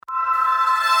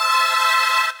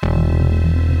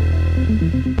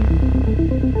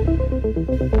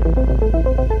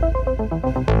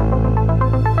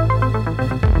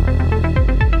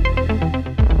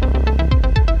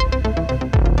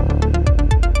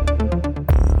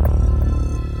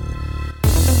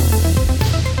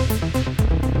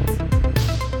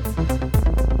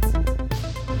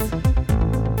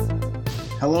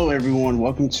everyone.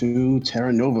 Welcome to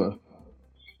Terra Nova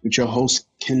with your host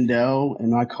Kendall and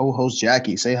my co-host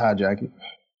Jackie. Say hi, Jackie.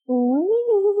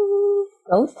 Ooh,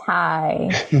 ghost high.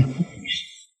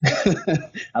 I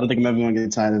don't think I'm ever gonna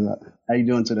get tired of that. How you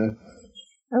doing today?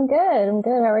 I'm good.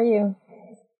 How are you?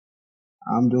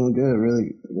 I'm doing good.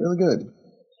 Really, really good.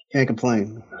 Can't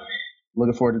complain.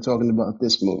 Looking forward to talking about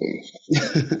this movie.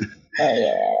 Oh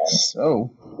yeah.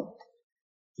 So,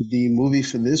 the movie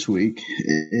for this week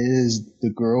is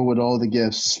The Girl with All the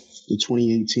Gifts, the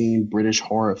 2018 British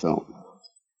horror film.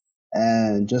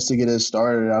 And just to get us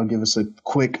started, I'll give us a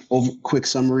quick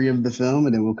summary of the film,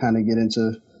 and then we'll kind of get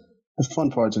into the fun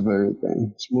parts of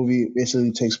everything. This movie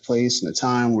basically takes place in a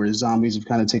time where zombies have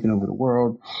kind of taken over the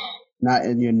world, not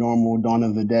in your normal Dawn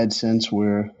of the Dead sense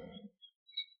where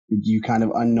you kind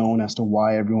of unknown as to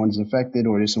why everyone's infected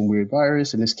or there's some weird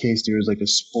virus. In this case, there's like a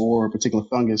spore or a particular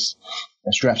fungus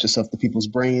that straps itself to people's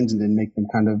brains and then make them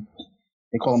kind of,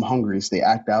 they call them hungry. So they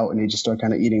act out and they just start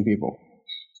kind of eating people.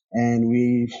 And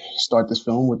we start this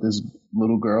film with this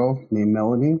little girl named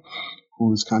Melanie,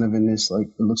 who's kind of in this, like,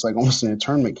 it looks like almost an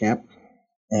internment camp.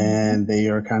 And they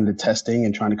are kind of testing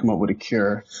and trying to come up with a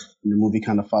cure. And the movie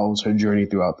kind of follows her journey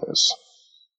throughout this.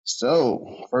 So,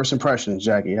 first impressions,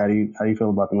 Jackie, how do you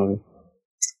feel about the movie?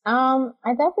 I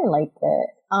definitely liked it.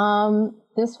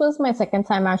 This was my second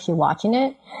time actually watching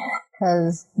it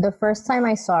because the first time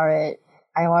I saw it,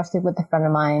 I watched it with a friend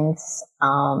of mine's.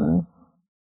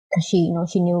 Cause she knew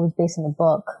it was based on a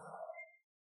book,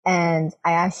 and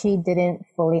I actually didn't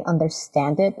fully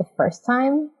understand it the first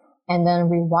time, and then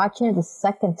rewatching it the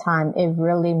second time, it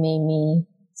really made me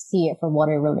see it for what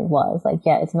it really was. Like,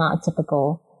 yeah, it's not a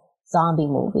typical zombie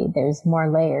movie. There's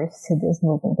more layers to this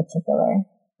movie in particular.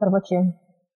 What about you?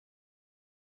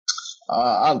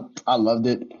 I loved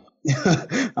it.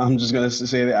 I'm just gonna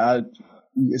say that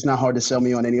it's not hard to sell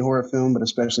me on any horror film, but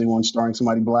especially one starring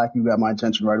somebody black, you got my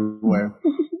attention right away.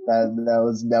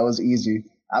 That was easy.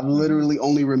 I've literally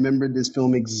only remembered this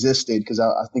film existed because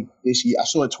I think this year I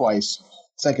saw it twice.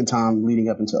 Second time leading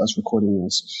up into us recording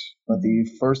this, but the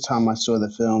first time I saw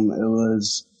the film, it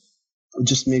was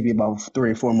just maybe about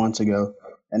 3 or 4 months ago,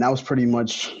 and that was pretty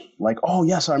much like, oh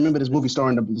yes, I remember this movie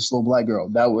starring this little black girl.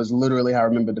 That was literally how I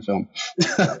remembered the film.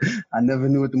 I never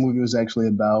knew what the movie was actually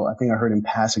about. I think I heard in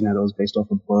passing that it was based off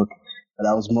a book, but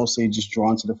I was mostly just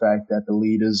drawn to the fact that the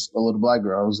lead is a little black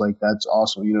girl. I was like, that's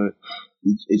awesome.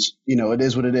 It's it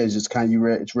is what it is. It's kind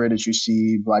of it's rare that you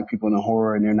see black people in a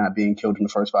horror and they're not being killed in the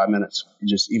first 5 minutes.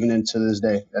 Just even into this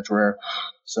day, that's rare.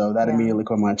 So that immediately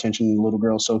caught my attention. The little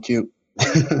girl's so cute.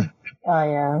 Oh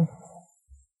yeah.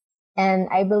 And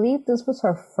I believe this was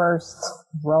her first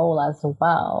role as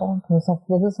well. This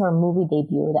is her movie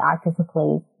debut, the actress who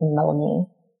plays Melanie.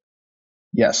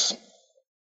 Yes.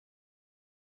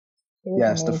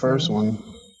 Yes, the first one.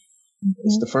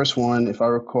 It's the first one. If I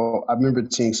recall, I remember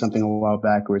seeing something a while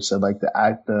back where it said like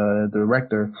the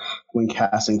director, when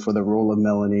casting for the role of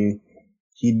Melanie,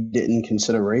 he didn't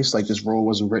consider race. Like this role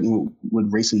wasn't written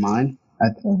with race in mind.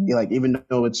 Like even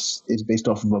though it's based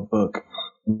off of a book,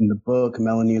 in the book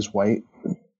Melanie is white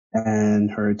and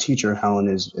her teacher Helen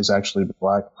is actually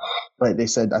black. But I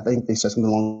think they said something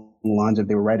along the lines of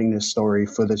they were writing this story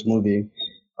for this movie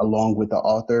along with the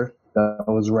author that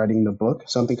was writing the book,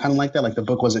 something kind of like that. Like the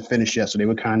book wasn't finished yet, so they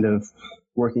were kind of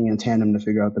working in tandem to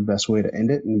figure out the best way to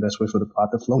end it and the best way for the plot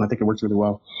to flow. And I think it worked really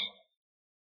well.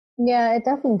 Yeah, it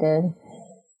definitely did.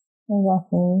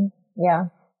 Definitely. Yeah,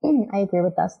 I agree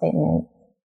with that statement.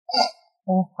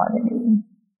 Wholeheartedly.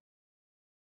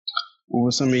 What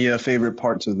were some of your favorite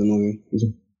parts of the movie?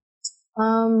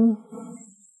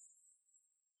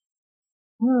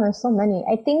 There's so many.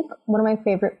 I think one of my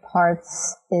favorite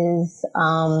parts is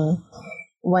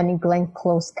when Glenn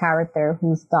Close character,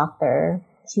 who's Doctor,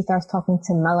 she starts talking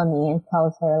to Melanie and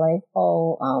tells her like,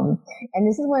 and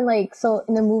this is when so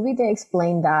in the movie they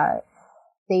explain that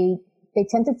they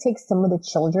tend to take some of the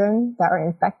children that are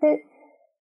infected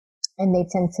and they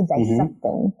tend to dissect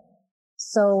them.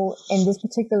 So in this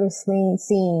particular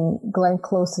scene, Glenn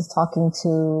Close is talking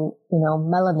to,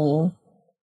 Melanie,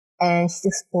 and she's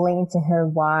explaining to her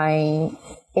why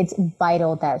it's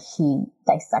vital that she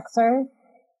dissects her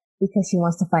because she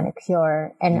wants to find a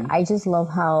cure. And I just love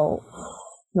how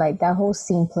that whole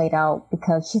scene played out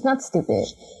because she's not stupid.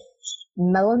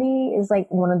 Melanie is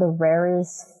one of the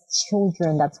rarest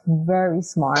children that's very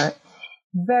smart,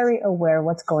 very aware of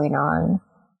what's going on.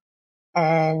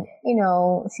 And,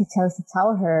 she tends to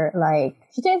tell her,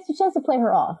 she tends to play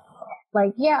her off.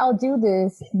 Yeah, I'll do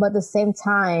this. But at the same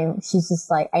time, she's just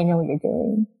like, I know what you're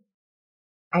doing.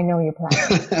 I know your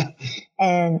plan.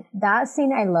 And that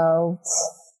scene I loved,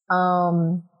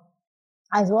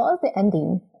 as well as the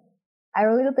ending. I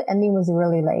really thought the ending was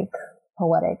really like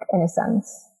poetic in a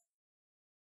sense.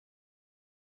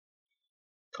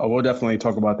 Oh, we'll definitely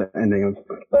talk about the ending.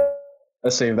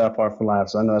 Let's save that part for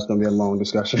last. I know that's going to be a long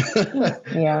discussion.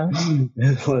 Yeah.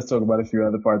 Let's talk about a few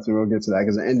other parts and we'll get to that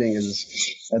because the ending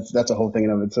that's a whole thing in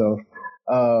of itself.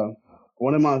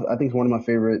 I think one of my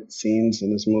favorite scenes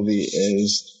in this movie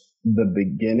is the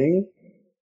beginning,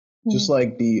 just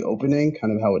like the opening,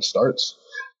 kind of how it starts.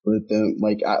 With them,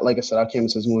 like I said, I came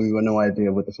into this movie with no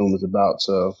idea what the film was about.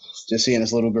 So just seeing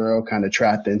this little girl kind of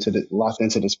locked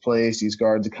into this place, these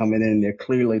guards are coming in, they're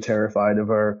clearly terrified of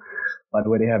her. By the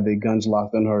way, they have their guns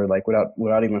locked on her, like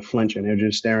without even flinching. They're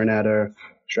just staring at her,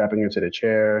 strapping her to the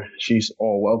chair. She's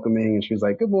all welcoming, and she's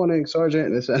like, "Good morning, Sergeant."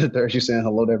 And this and the third, she's saying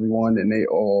hello to everyone, and they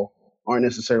all aren't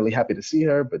necessarily happy to see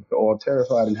her, but they're all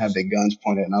terrified and have their guns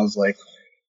pointed. And I was like,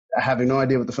 having no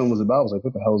idea what the film was about. I was like,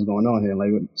 what the hell is going on here?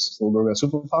 Like, this little girl got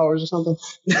superpowers or something?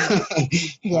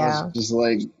 Yeah. I was just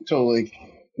like totally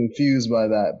confused by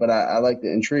that. But I like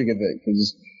the intrigue of it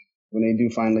because when they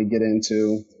do finally get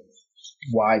into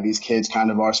why these kids kind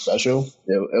of are special,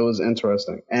 it was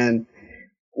interesting. And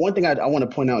one thing I want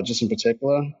to point out just in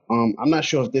particular, I'm not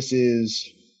sure if this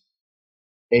is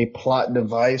a plot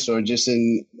device or just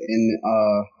in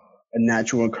a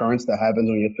natural occurrence that happens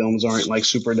when your films aren't like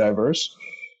super diverse.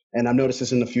 And I've noticed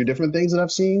this in a few different things that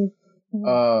I've seen.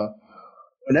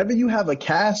 Whenever you have a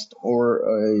cast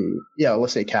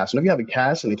let's say cast. Whenever you have a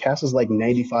cast and the cast is like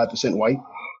 95% white,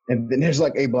 and then there's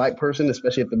like a black person,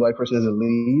 especially if the black person is a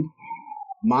lead,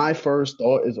 my first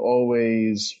thought is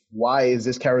always, why is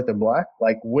this character black?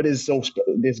 Like, what is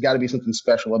there's got to be something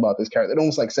special about this character. It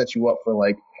almost like sets you up for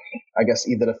like, I guess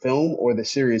either the film or the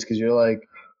series because you're like,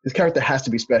 this character has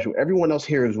to be special. Everyone else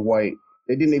here is white.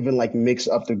 They didn't even like mix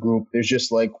up the group. There's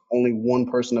just like only one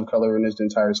person of color in this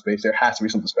entire space. There has to be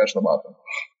something special about them.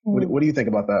 What do you think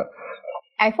about that?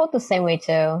 I felt the same way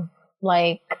too.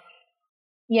 Like,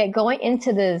 yeah, going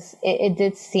into this, it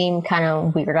did seem kind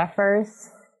of weird at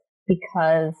first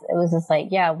because it was just like,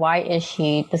 yeah, why is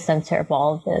she the center of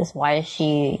all of this? Why is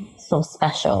she so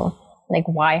special? Like,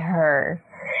 why her?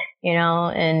 You know,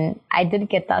 and I did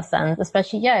get that sense,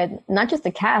 especially, not just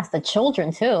the cast, the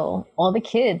children too, all the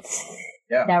kids.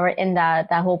 Yeah. That were in that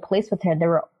whole place with her, they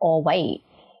were all white.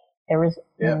 There was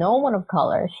no one of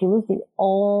color. She was the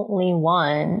only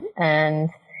one. And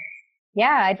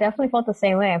yeah, I definitely felt the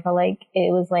same way. I felt like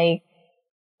it was like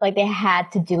they had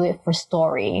to do it for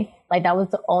story. Like that was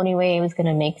the only way it was going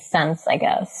to make sense, I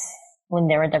guess, when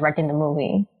they were directing the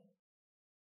movie.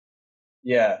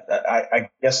 Yeah, I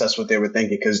guess that's what they were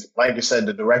thinking. Because like you said,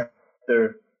 the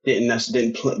director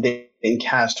didn't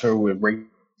cast her with race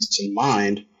in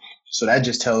mind. So that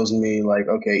just tells me, like,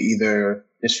 okay, either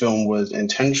this film was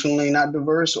intentionally not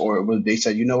diverse, or they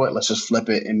said, you know what, let's just flip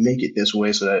it and make it this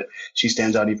way so that she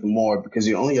stands out even more. Because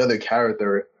the only other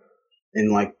character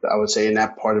in, like, I would say in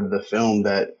that part of the film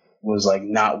that was, like,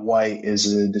 not white is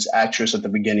this actress at the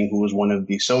beginning who was one of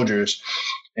the soldiers.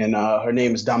 And her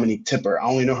name is Dominique Tipper. I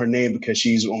only know her name because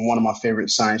she's on one of my favorite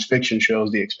science fiction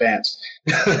shows, The Expanse.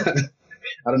 I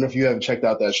don't know if you ever checked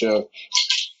out that show.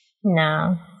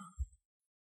 No.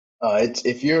 I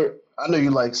know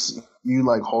you like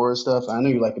horror stuff. I know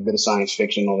you like a bit of science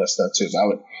fiction, all that stuff too.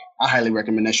 So I highly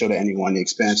recommend that show to anyone. The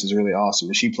Expanse is really awesome,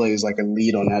 and she plays like a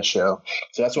lead on that show.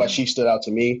 So that's why she stood out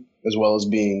to me, as well as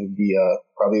being the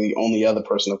probably the only other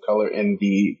person of color in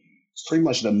pretty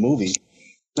much the movie.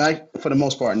 Not for the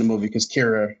most part in the movie, because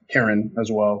Karen as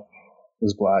well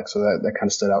was black, so that kind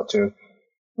of stood out too.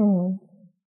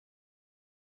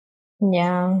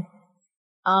 Yeah.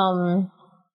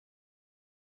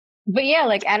 But yeah,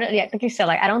 like like you said,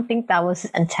 like I don't think that was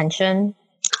his intention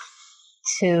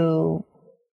to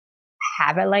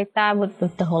have it like that with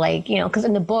the whole, like, you know, because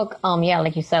in the book,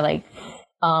 like you said, like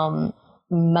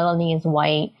Melanie is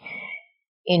white,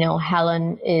 you know,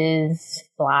 Helen is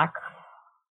black,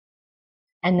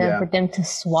 and then for them to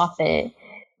swap it,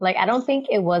 like I don't think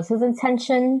it was his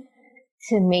intention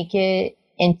to make it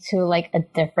into like a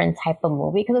different type of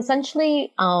movie, because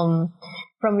essentially, from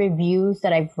reviews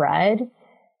that I've read,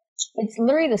 it's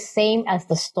literally the same as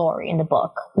the story in the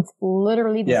book. It's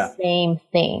literally the same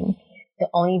thing. The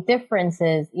only difference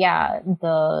is,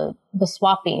 the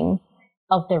swapping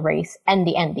of the race and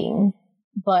the ending.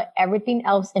 But everything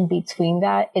else in between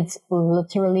that, it's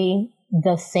literally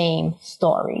the same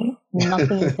story.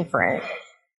 Nothing is different.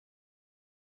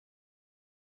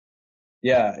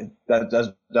 Yeah,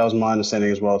 that was my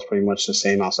understanding as well. It's pretty much the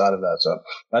same outside of that. So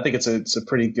I think it's a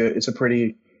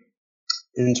pretty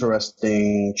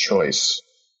interesting choice,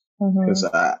 because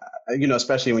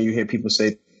especially when you hear people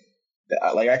say,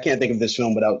 like, I can't think of this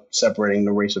film without separating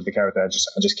the race of the character. I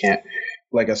just can't.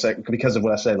 like I said, because of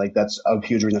what I said, like that's a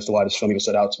huge reason as to why this film even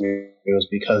stood out to me. It was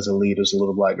because the lead was a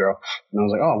little black girl, and I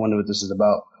was like, oh, I wonder what this is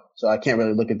about. So I can't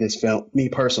really look at this film. Me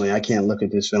personally, I can't look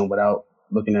at this film without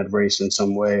looking at race in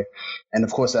some way, and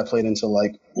of course that played into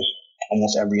like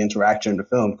almost every interaction in the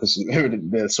film because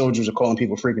the soldiers are calling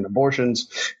people freaking abortions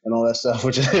and all that stuff,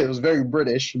 which it was very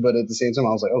British. But at the same time, I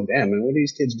was like, oh damn, man, what do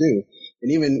these kids do?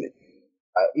 And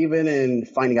even in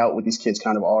finding out what these kids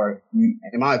kind of are,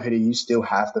 in my opinion, you still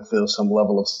have to feel some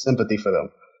level of sympathy for them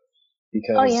Oh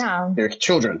because yeah. they're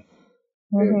children.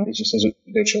 Hmm. It just isn't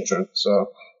they're children. So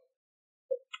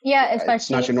Yeah, it's not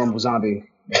especially your normal zombie.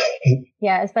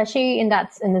 yeah, especially in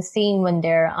the scene when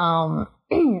they're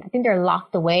I think they're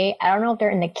locked away. I don't know if they're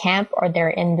in the camp or they're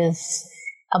in this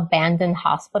abandoned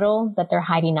hospital that they're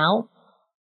hiding out.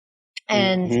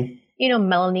 And Mm-hmm.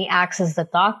 Melanie asks as the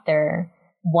doctor,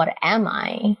 "What am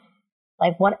I?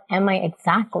 Like, what am I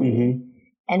exactly?" Mm-hmm.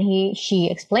 And she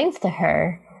explains to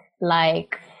her,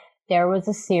 like, there was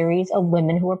a series of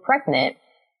women who were pregnant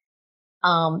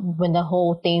when the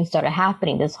whole thing started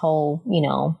happening, this whole,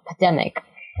 pandemic,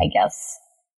 I guess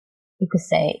you could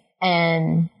say.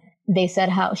 And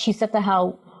she said that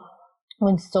how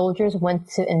when soldiers went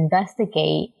to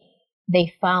investigate,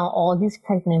 they found all these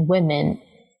pregnant women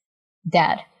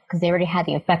dead because they already had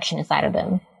the infection inside of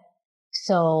them.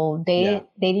 So Yeah.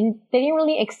 they didn't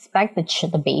really expect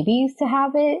the babies to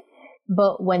have it,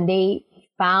 but when they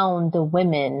found the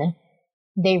women,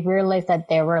 they realized that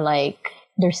they were like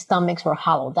their stomachs were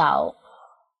hollowed out,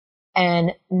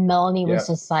 and Melanie Yeah. was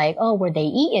just like, "Oh, were they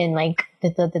eaten? Like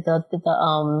did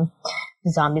the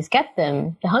zombies get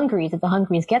them? Did the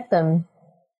hungries get them?"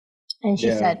 And she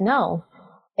Yeah. said, "No,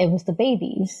 it was the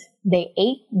babies. They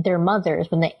ate their mothers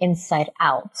from the inside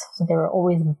out, so they were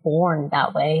always born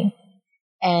that way."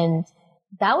 And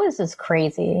that was just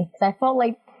crazy because I felt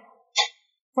like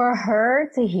for her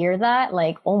to hear that,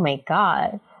 like, oh my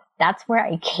God, that's where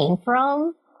I came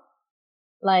from.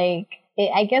 Like,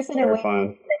 I guess in a way,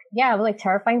 Terrifying. yeah, it was like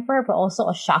terrifying for her, but also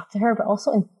a shock to her, but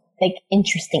also like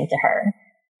interesting to her.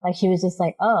 Like she was just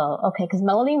like, oh, okay, because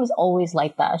Melanie was always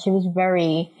like that. She was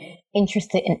very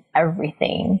interested in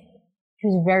everything. She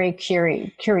was very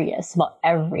curious about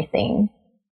everything.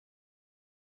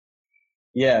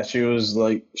 Yeah, she was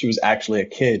actually a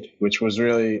kid, which was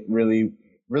really, really,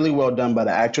 really well done by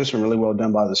the actress and really well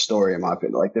done by the story, in my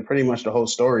opinion. Like, pretty much the whole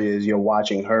story is you're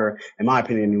watching her, in my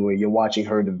opinion anyway, you're watching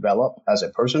her develop as a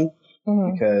person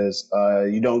because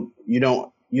you're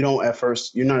not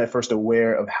at first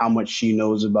aware of how much she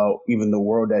knows about even the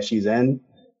world that she's in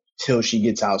till she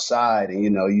gets outside and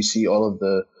you see all of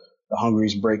the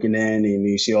hungries breaking in and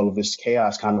you see all of this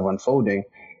chaos kind of unfolding.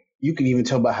 You can even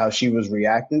tell by how she was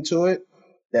reacting to it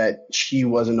that she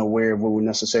wasn't aware of what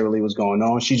necessarily was going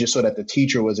on. She just saw that the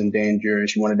teacher was in danger and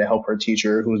she wanted to help her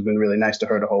teacher, who's been really nice to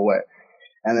her the whole way.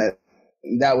 And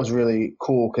that was really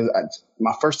cool because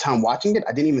my first time watching it,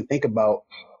 I didn't even think about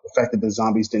the fact that the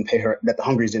zombies didn't pay her, that the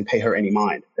hungries didn't pay her any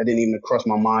mind. That didn't even cross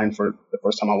my mind for the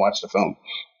first time I watched the film.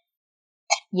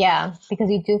 Yeah, because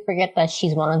you do forget that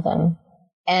she's one of them.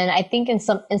 And I think in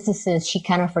some instances, she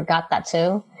kind of forgot that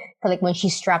too. Like when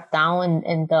she's strapped down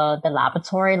in the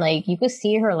laboratory, like you could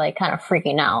see her like kind of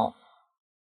freaking out.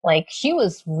 Like she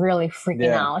was really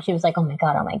freaking out. She was like, oh my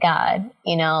God, oh my God.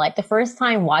 Like the first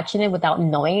time watching it without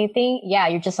knowing anything, yeah,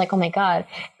 you're just like, oh my God,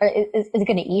 is it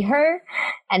going to eat her?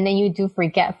 And then you do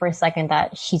forget for a second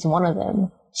that she's one of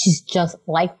them. She's just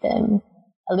like them.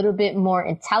 A little bit more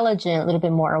intelligent, a little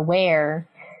bit more aware.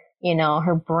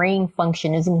 Her brain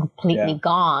function isn't completely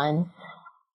gone,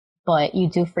 but you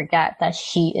do forget that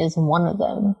she is one of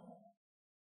them.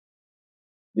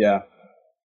 Yeah.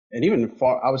 And even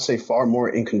I would say far more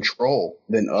in control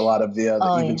than a lot of the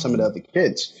other, some of the other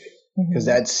kids. Because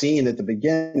that scene at the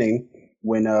beginning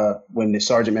when the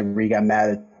sergeant, remember, he got mad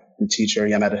at the teacher,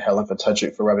 he got mad at Helen for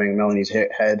rubbing Melanie's head,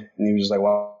 and he was just like,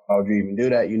 why would you even do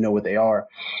that? You know what they are.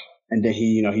 And then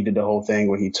he did the whole thing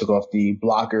where he took off the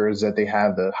blockers that they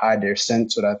have to hide their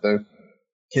scent so that the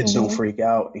kids don't freak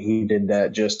out. He did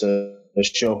that just to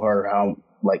show her how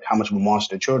much of a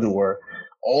monster the children were.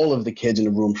 All of the kids in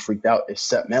the room freaked out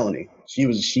except Melanie.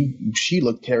 She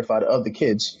looked terrified of the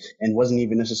kids and wasn't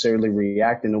even necessarily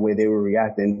reacting the way they were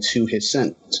reacting to his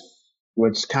scent,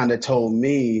 which kind of told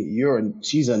me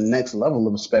she's a next level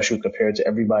of special compared to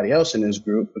everybody else in this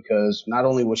group, because not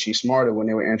only was she smarter when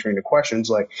they were answering the questions,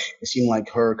 like it seemed like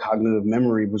her cognitive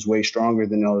memory was way stronger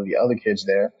than all of the other kids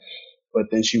there, but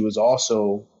then she was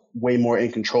also way more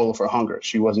in control of her hunger.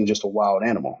 She wasn't just a wild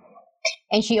animal.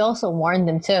 And she also warned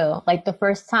them too. Like the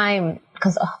first time,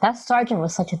 because that sergeant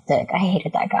was such a dick. I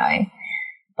hated that guy.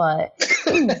 But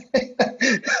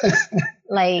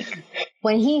Like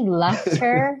when he left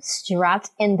her strapped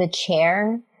in the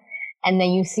chair, and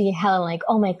then you see Helen like,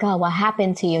 oh my God, what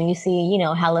happened to you? And you see,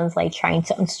 Helen's like trying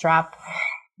to unstrap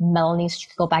Melanie to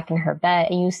go back in her bed.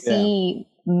 And you see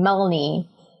Melanie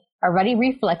already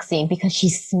reflexing because she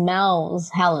smells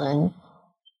Helen.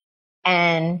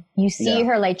 And you see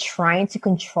her like trying to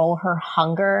control her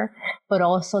hunger, but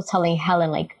also telling Helen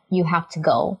like, you have to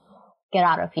go. Get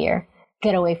out of here.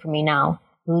 Get away from me now.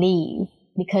 Leave.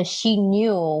 Because she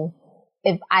knew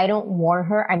if I don't warn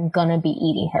her, I'm gonna be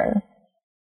eating her.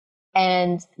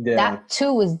 And that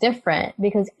too was different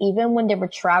because even when they were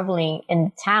traveling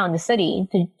in town, the city,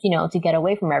 to get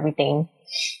away from everything,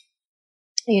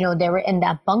 they were in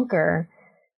that bunker,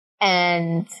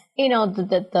 and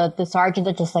the sergeants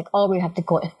are just like, oh, we have to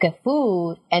go get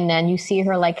food, and then you see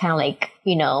her like kind of like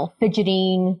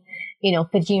fidgeting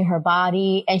her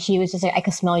body, and she was just like, I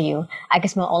can smell you, I can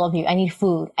smell all of you, I need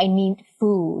food.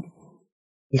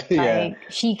 Like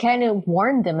she kind of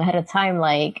warned them ahead of time,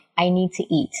 like, I need to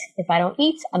eat. If I don't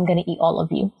eat, I'm going to eat all of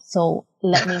you. So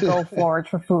let me go forward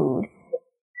for food.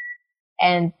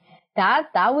 And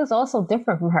that was also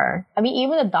different from her. I mean,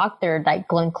 even the doctor that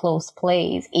Glenn Close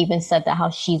plays even said that how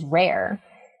she's rare.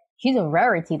 She's a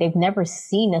rarity. They've never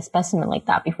seen a specimen like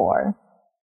that before.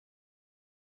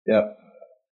 Yep.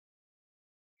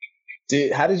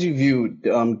 How did you view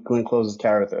Glenn Close's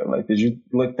character? Like, did you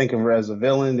think of her as a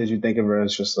villain? Did you think of her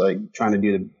as just like trying to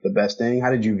do the best thing?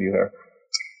 How did you view her?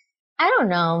 I don't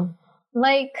know.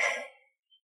 Like,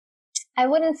 I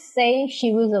wouldn't say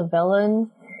she was a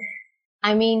villain.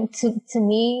 I mean, to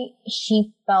me,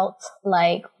 she felt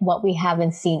like what we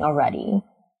haven't seen already,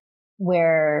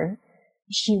 where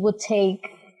she would take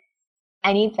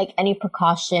any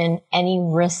precaution, any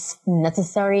risk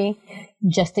necessary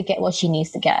just to get what she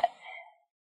needs to get.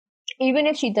 Even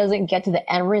if she doesn't get to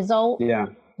the end result,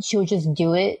 she would just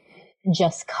do it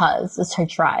just cause it's her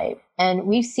drive. And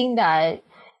we've seen that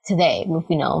today with,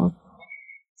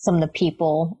 some of the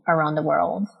people around the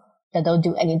world that they'll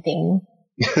do anything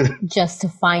just to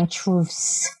find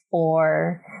truths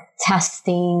or test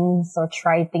things or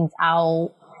try things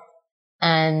out.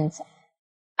 And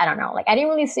I don't know, like, I didn't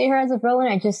really see her as a villain.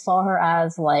 I just saw her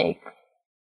as like,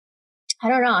 I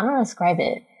don't know how to describe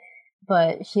it.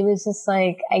 But she was just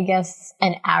like, I guess,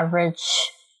 an average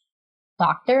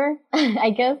doctor, I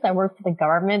guess, that worked for the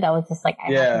government. That was just like,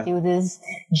 I have to do this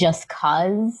just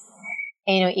cause.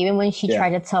 And, even when she tried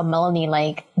to tell Melanie,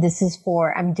 like,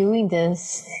 I'm doing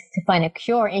this to find a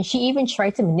cure. And she even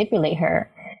tried to manipulate her,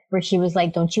 where she was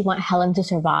like, don't you want Helen to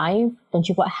survive? Don't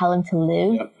you want Helen to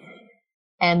live? Yep.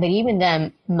 But even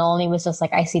then, Melanie was just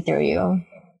like, I see through you.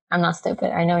 I'm not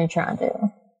stupid. I know what you're trying to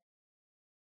do.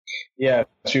 Yeah,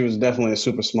 she was definitely a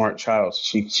super smart child.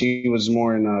 She was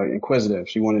more inquisitive.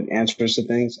 She wanted answers to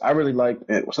things. I really liked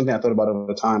it. Something I thought about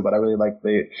over time, but I really liked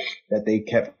that they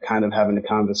kept kind of having the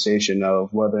conversation of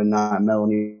whether or not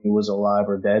Melanie was alive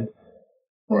or dead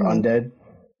or undead.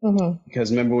 Mm-hmm.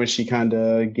 Because remember when she kind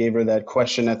of gave her that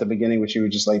question at the beginning, where she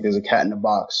was just like, "There's a cat in the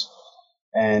box,"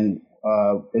 and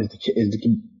is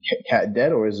the cat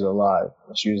dead or is it alive?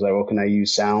 She was like, well, can I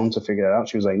use sound to figure that out?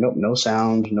 She was like, nope, no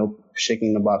sound, no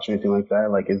shaking the box or anything like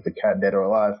that. Like, is the cat dead or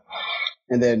alive?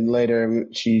 And then later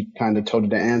she kind of told her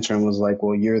the answer and was like,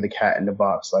 well, you're the cat in the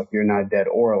box. Like, you're not dead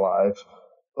or alive.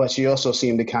 But she also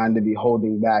seemed to kind of be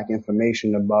holding back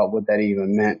information about what that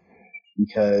even meant,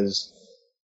 because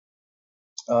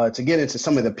to get into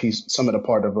some of the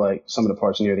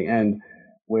parts near the end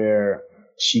where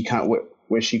she kept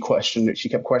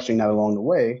questioning that along the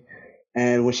way.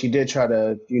 And when she did try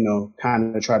to,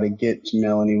 try to get to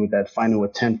Melanie with that final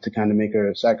attempt to kind of make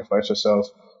her sacrifice herself,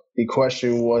 the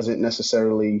question wasn't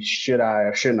necessarily should I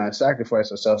or shouldn't I sacrifice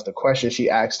herself. The question she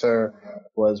asked her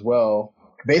was, well,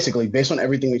 basically, based on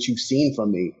everything that you've seen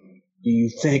from me, do you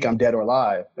think I'm dead or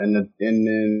alive? And then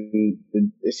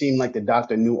it seemed like the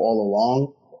doctor knew all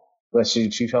along, but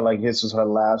she felt like this was her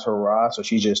last hurrah, so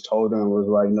she just told him and was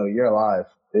like, no, you're alive.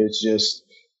 It's just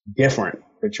different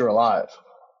that you're alive.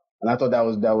 And I thought that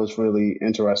was really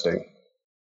interesting.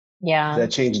 Yeah.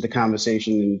 That changed the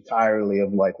conversation entirely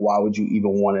of like, why would you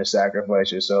even want to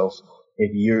sacrifice yourself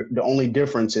if the only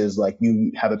difference is like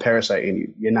you have a parasite in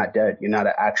you. You're not dead. You're not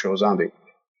an actual zombie.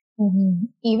 Mm-hmm.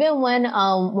 Even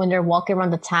when they're walking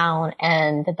around the town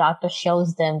and the doctor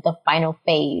shows them the final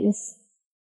phase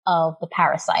of the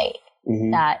parasite,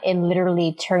 mm-hmm. that it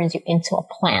literally turns you into a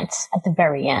plant at the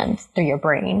very end through your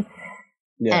brain.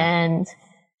 Yeah. And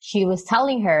she was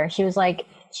telling her, she was like,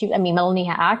 Melanie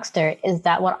had asked her, is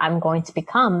that what I'm going to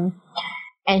become?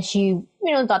 And she,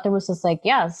 the doctor was just like,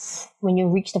 yes, when you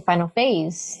reach the final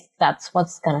phase, that's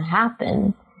what's going to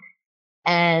happen.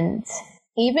 And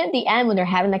even at the end when they're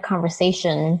having that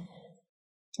conversation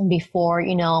before,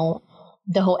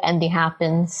 the whole ending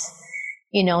happens,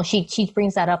 she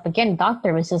brings that up again.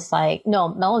 Doctor was just like, no,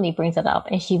 Melanie brings it up,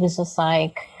 and she was just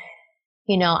like,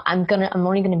 I'm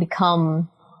only gonna become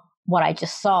what I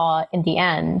just saw in the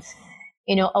end.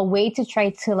 A way to try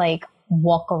to like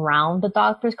walk around the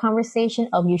doctor's conversation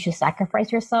of you should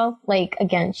sacrifice yourself. Like,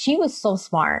 again, she was so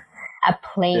smart at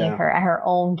playing her at her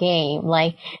own game.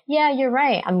 Like, yeah, you're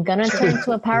right. I'm gonna turn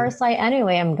to a parasite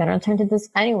anyway. I'm gonna turn to this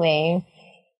anyway.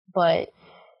 But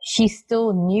she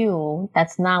still knew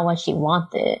that's not what she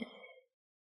wanted,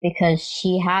 because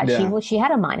she had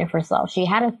a mind of herself. She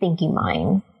had a thinking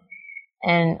mind,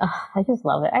 and I just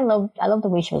love it. I love the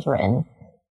way she was written.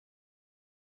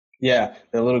 Yeah,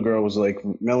 the little girl was like,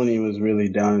 Melanie was really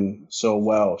done so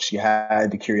well. She had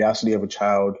the curiosity of a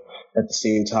child, at the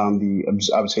same time,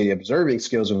 I would say the observing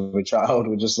skills of a child,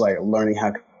 with just like learning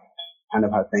how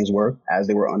things work as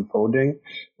they were unfolding.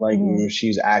 Like, when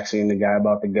she's asking the guy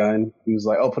about the gun, he was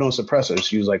like, "Oh, put on suppressors."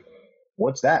 She was like,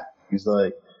 "What's that?" He's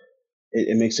like,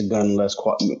 it makes a gun less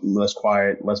quiet,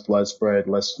 less blood spread,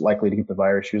 less likely to get the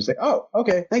virus. She was like, "Oh,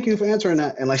 okay, thank you for answering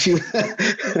that." And like she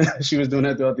was doing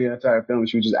that throughout the entire film.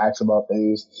 She would just ask about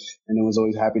things, and then was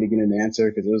always happy to get an answer,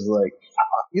 because it was like,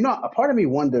 a part of me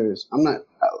wonders. I'm not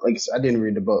like, I didn't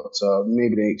read the book, so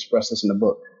maybe they express this in the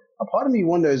book. A part of me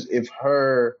wonders if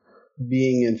her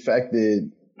being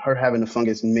infected, her having the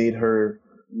fungus, made her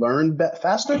learn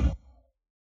faster.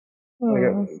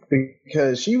 Like,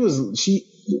 because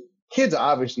kids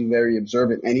are obviously very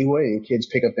observant anyway, and kids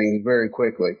pick up things very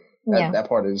quickly. That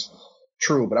part is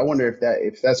true, but I wonder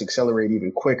if that's accelerated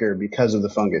even quicker because of the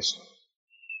fungus.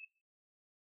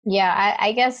 Yeah,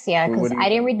 I guess, because I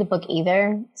didn't read the book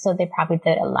either, so they probably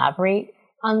did elaborate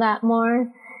on that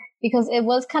more, because it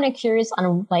was kind of curious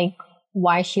on like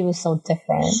why she was so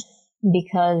different,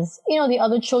 because the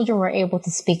other children were able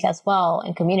to speak as well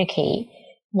and communicate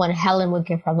when Helen would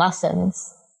give her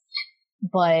lessons,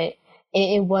 but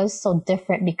it was so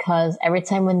different because every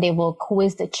time when they will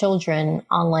quiz the children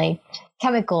on like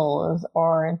chemicals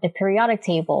or the periodic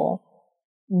table,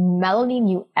 Melanie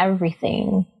knew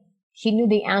everything. She knew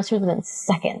the answers within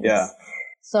seconds. Yeah.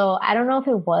 So I don't know if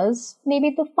it was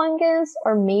maybe the fungus,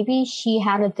 or maybe she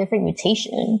had a different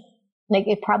mutation. Like,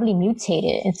 it probably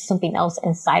mutated into something else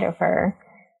inside of her,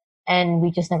 and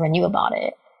we just never knew about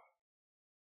it.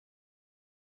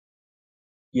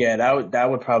 Yeah, that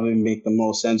would probably make the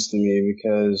most sense to me,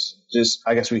 because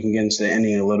I guess we can get into the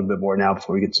ending a little bit more now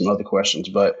before we get to some other questions.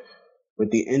 But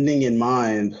with the ending in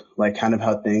mind, like kind of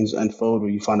how things unfold, where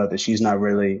you find out that she's not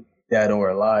really dead or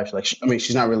alive. Like,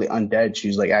 she's not really undead.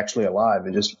 She's like actually alive,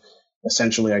 and just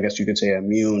essentially, I guess you could say,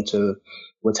 immune to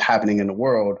what's happening in the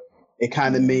world. It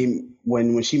kind of made,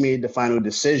 when she made the final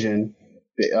decision,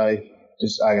 I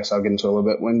guess I'll get into a little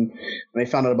bit. When they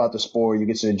found out about the spore, you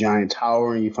get to the giant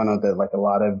tower, and you find out that like a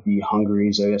lot of the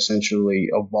Hungaries are essentially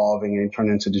evolving and turn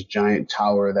into this giant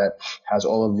tower that has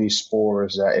all of these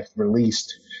spores that, if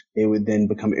released, they would then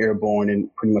become airborne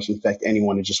and pretty much infect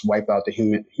anyone and just wipe out the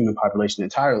human population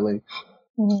entirely.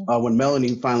 When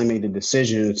Melanie finally made the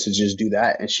decision to just do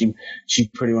that, and she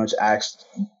pretty much asked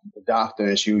the doctor,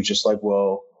 and she was just like,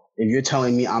 "Well, if you're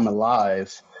telling me I'm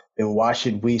alive, then why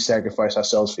should we sacrifice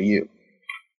ourselves for you?"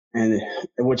 And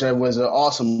which was an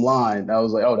awesome line. I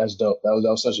was like, "Oh, that's dope." That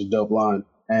was such a dope line.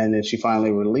 And then she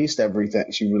finally released everything.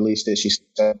 She released it. She set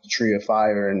the tree of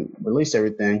fire and released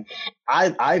everything.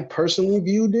 I personally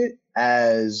viewed it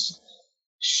as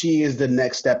she is the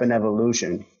next step in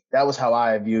evolution. That was how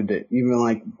I viewed it. Even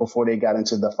like before they got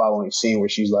into the following scene where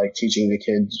she's like teaching the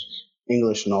kids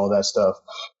English and all that stuff.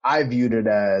 I viewed it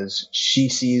as she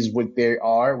sees what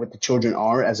the children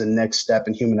are, as a next step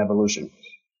in human evolution.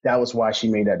 That was why she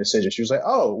made that decision. She was like,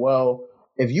 "Oh, well,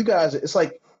 if you guys," it's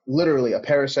like literally a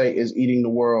parasite is eating the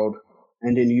world,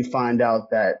 and then you find out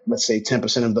that, let's say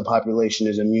 10% of the population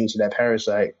is immune to that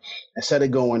parasite. Instead of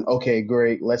going, "Okay,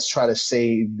 great, let's try to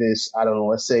save this, I don't know,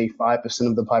 let's say 5%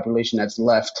 of the population that's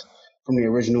left from the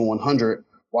original 100,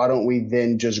 why don't we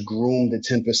then just groom the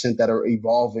 10% that are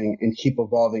evolving and keep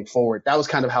evolving forward?" That was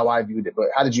kind of how I viewed it. But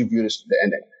how did you view the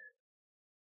ending?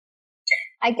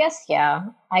 I guess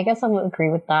I would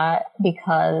agree with that,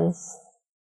 because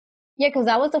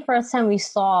that was the first time we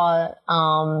saw,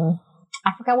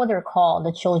 I forgot what they're called,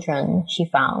 the children she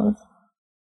found,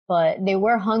 but they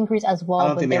were Hungaries as well. I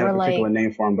don't think they had a particular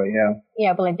name for them, but yeah.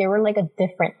 Yeah, but like they were like a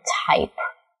different type,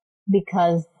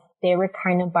 because they were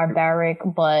kind of barbaric,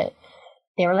 but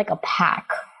they were like a pack.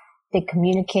 They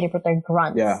communicated with their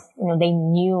grunts. Yeah. They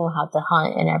knew how to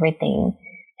hunt and everything.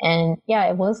 And yeah,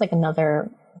 it was like another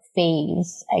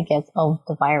phase, I guess, of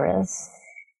the virus.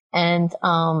 And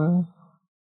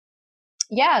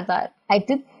yeah, that I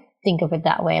did think of it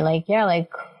that way. Like, yeah, like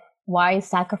why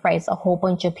sacrifice a whole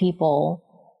bunch of people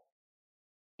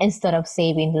instead of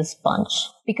saving this bunch?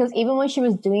 Because even when she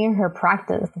was doing her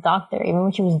practice, the doctor, even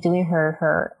when she was doing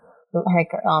her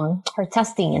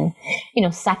testing and, you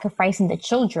know, sacrificing the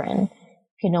children,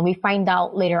 you know, we find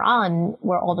out later on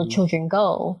where all the children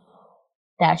go,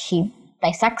 that she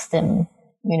dissects them,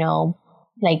 you know,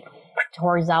 like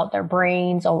tears out their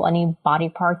brains or any body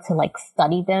part to like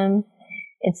study them.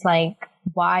 It's like,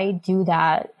 why do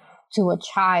that to a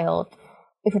child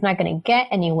if you're not going to get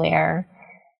anywhere,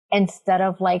 instead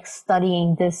of like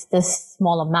studying this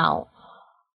small amount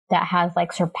that has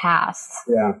like surpassed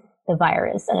the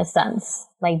virus in a sense?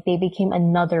 Like they became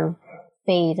another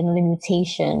phase, another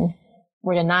mutation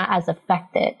where they're not as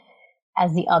affected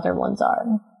as the other ones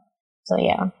are. So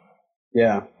yeah.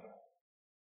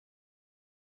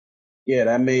 Yeah,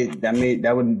 that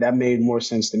made more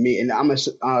sense to me. And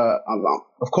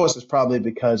of course, it's probably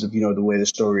because of, you know, the way the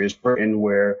story is written,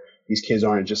 where these kids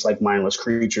aren't just like mindless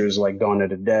creatures like Dawn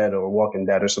of the Dead or Walking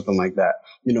Dead or something like that.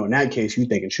 You know, in that case, you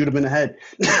thinking shoot him in the head,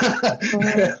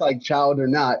 like child or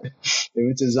not. If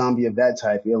it's a zombie of that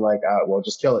type, you're like, well,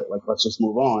 just kill it. Like, let's just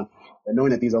move on. But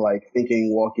knowing that these are like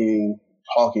thinking, walking,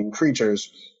 talking creatures,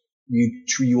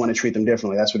 you want to treat them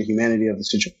differently. That's where the humanity of the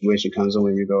situation comes in,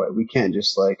 when you go, we can't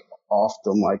just like off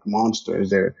them like monsters.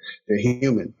 They're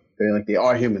human. They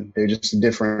are human. They're just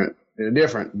different. They're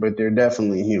different, but they're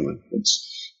definitely human.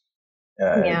 It's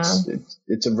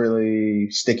a really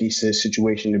sticky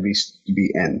situation to be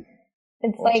in.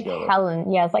 It's like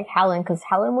Helen. Yeah, it's like Helen, because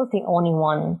Helen was the only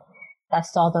one that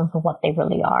saw them for what they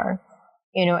really are.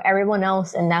 You know, everyone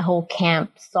else in that whole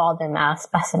camp saw them as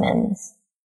specimens,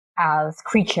 as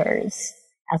creatures,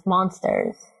 as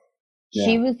monsters. Yeah.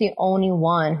 She was the only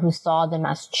one who saw them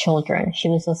as children. She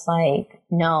was just like,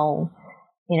 no,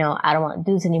 you know, I don't want to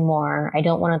do this anymore. I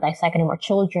don't want to dissect any more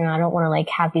children. I don't want to like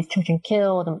have these children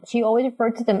killed. And she always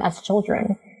referred to them as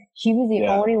children. She was the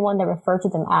only one that referred to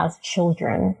them as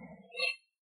children,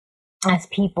 as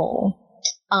people.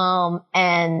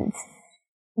 And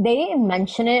they didn't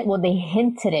mention it. Well, they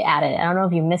hinted at it. I don't know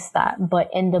if you missed that, but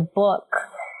in the book,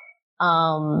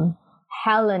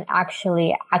 Helen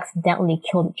actually accidentally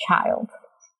killed a child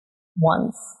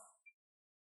once.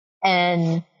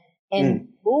 And in the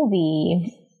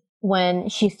movie, when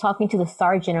she's talking to the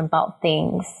sergeant about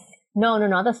things, no,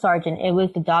 not the sergeant, it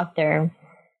was the doctor.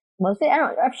 Was it? I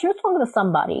don't know. She was talking to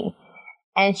somebody,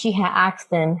 and she had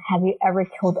asked him, have you ever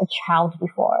killed a child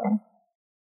before?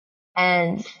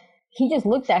 And he just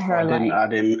looked at her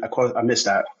I missed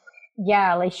that.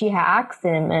 Yeah, like she had asked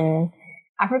him, and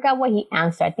I forgot what he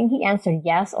answered. I think he answered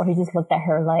yes, or he just looked at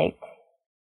her like,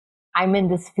 I'm in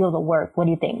this field of work. What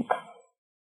do you think?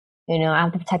 You know, I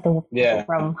have to protect the people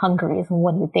from Hungary. So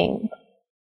what do you think?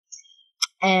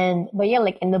 But yeah,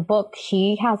 like in the book,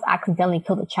 she has accidentally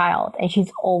killed a child, and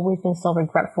she's always been so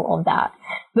regretful of that,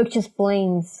 which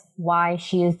explains why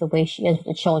she is the way she is with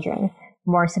the children.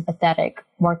 More sympathetic,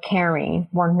 more caring,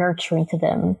 more nurturing to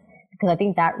them, because I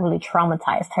think that really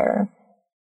traumatized her.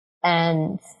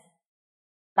 And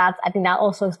I think that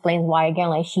also explains why, again,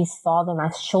 like she saw them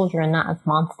as children, not as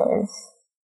monsters.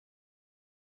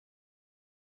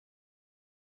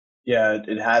 Yeah,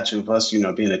 it had to. Plus, you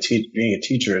know, being a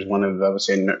teacher is one of, I would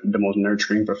say, the most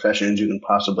nurturing professions you can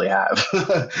possibly have.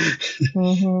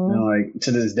 You know, like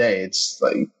to this day, it's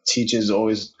like teachers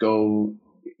always go,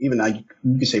 even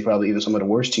you could say probably even some of the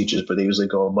worst teachers, but they usually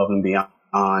go above and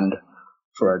beyond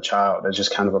for a child. That's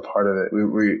just kind of a part of it.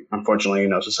 We unfortunately, you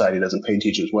know, society doesn't pay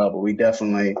teachers well, but we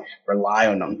definitely rely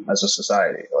on them as a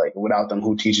society. Like without them,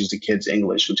 who teaches the kids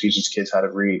English? Who teaches kids how to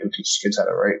read? Who teaches kids how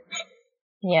to write?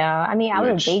 Yeah, I mean, I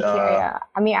was in daycare.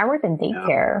 I worked in daycare.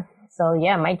 Yeah. So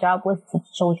yeah, my job was to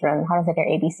teach children how to say their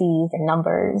ABCs, their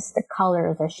numbers, their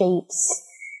colors, their shapes.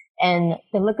 And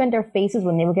the look on their faces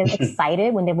when they would get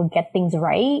excited, when they would get things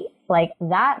right, like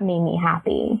that made me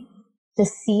happy.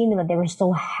 Just seeing them, that they were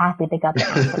so happy they got the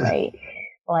answer right.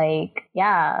 Like,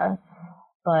 yeah.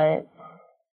 But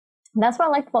that's what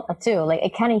I liked about that too. Like,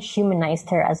 it kind of humanized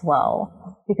her as well,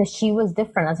 because she was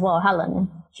different as well, Helen.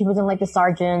 She wasn't like the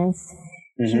sergeants.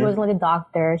 She wasn't like a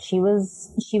doctor. She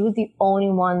was the only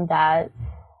one that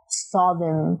saw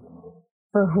them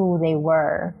for who they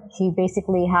were. She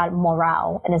basically had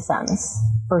morale in a sense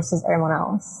versus everyone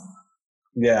else.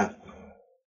 Yeah.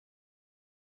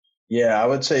 Yeah, I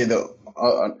would say the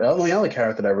only other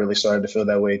character that really started to feel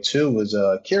that way too was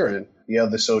Kieran, the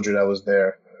other soldier that was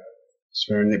there.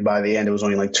 So by the end, it was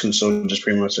only like two soldiers,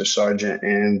 pretty much the sergeant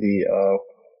and the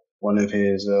one of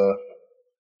his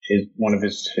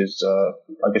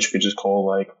I guess you could just call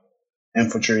like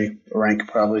infantry rank,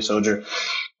 probably soldier.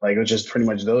 Like it was just pretty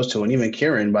much those two, and even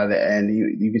Kieran by the end,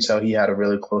 you could tell he had a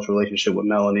really close relationship with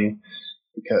Melanie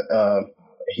because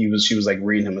she was like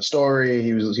reading him a story.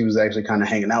 He was actually kind of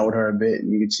hanging out with her a bit,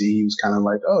 and you could see he was kind of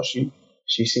like, oh, she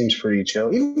seems pretty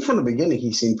chill. Even from the beginning,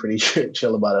 he seemed pretty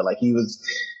chill about it. Like he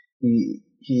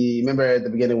remember at the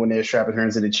beginning when they were strapping her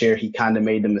into the chair, he kind of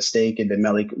made the mistake, and then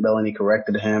Melanie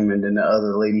corrected him, and then the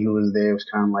other lady who was there was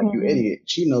kind of like, "You idiot!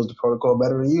 She knows the protocol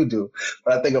better than you do."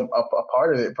 But I think a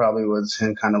part of it probably was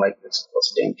him kind of like, "It's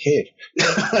a damn kid.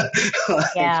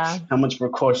 Like, how much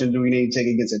precaution do we need to take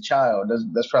against a child?"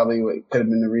 That's probably what could have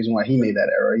been the reason why he made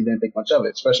that error. He didn't think much of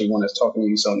it, especially one that's talking to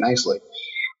you so nicely.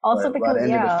 Also, but because by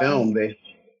the end of the film, go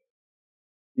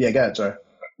ahead, sorry.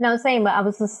 No, I'm saying, but I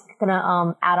was just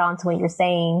gonna add on to what you're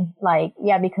saying. Like,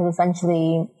 yeah, because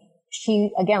essentially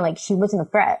she wasn't a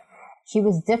threat. She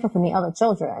was different from the other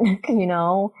children, you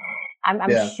know.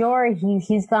 I'm sure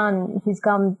he's gone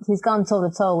toe to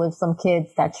toe with some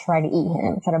kids that try to eat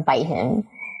him, try to bite him,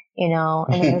 you know.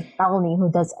 And then there's Melanie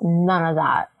who does none of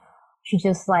that. She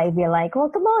just like be like, "Well,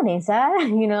 good morning, sir,"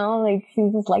 you know, like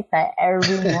she's just like that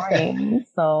every morning.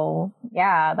 So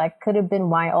yeah, that could have been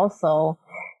why also.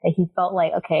 That he felt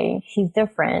like, okay, she's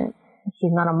different.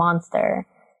 She's not a monster.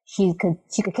 She could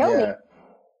kill me,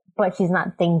 but she's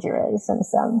not dangerous in a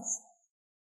sense.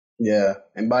 Yeah,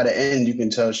 and by the end, you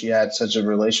can tell she had such a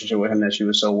relationship with him that she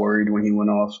was so worried when he went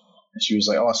off. And she was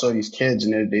like, "Oh, I saw these kids,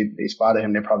 and they spotted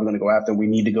him. They're probably going to go after him. We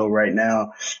need to go right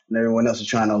now." And everyone else is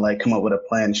trying to like come up with a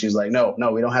plan. She's like, "No,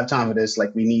 we don't have time for this.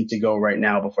 Like, we need to go right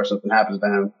now before something happens to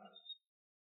him."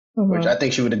 Mm-hmm. Which I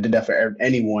think she would have did that for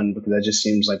anyone because that just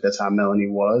seems like that's how Melanie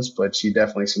was. But she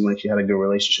definitely seemed like she had a good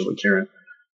relationship with Kieran.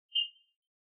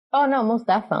 Oh no, most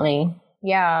definitely.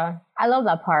 Yeah, I love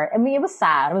that part. I mean, it was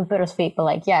sad. It was bittersweet, but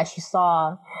like, yeah, she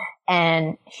saw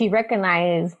and she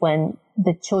recognized when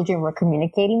the children were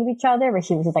communicating with each other, where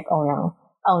she was just like, "Oh no,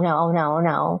 oh no, oh no, oh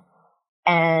no,"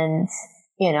 and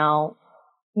you know,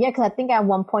 yeah, because I think at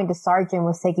one point the sergeant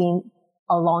was taking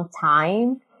a long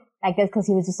time. I guess because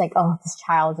he was just like, "Oh, this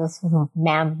child is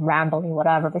rambling,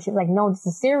 whatever." But she was like, "No, this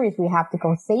is serious. We have to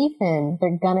go save him.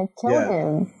 They're gonna kill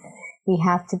him. We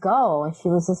have to go." And she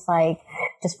was just like,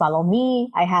 "Just follow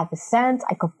me. I have the sense.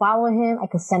 I could follow him. I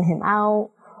could send him out."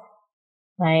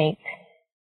 Like,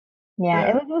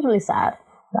 it was really sad,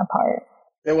 that part.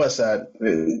 It was sad.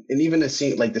 And even the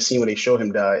scene where they show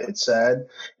him die, it's sad.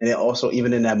 And then also,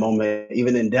 even in that moment,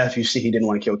 even in death, you see he didn't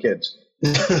want to kill kids.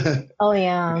 Oh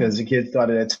yeah, because the kid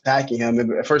started attacking him.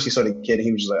 At first, he saw the kid, and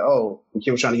he was just like, "Oh," the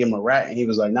kid was trying to give him a rat, and he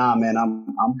was like, "Nah, man,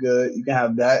 I'm good. You can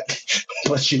have that,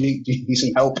 but you need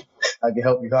some help. I can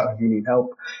help you out if you need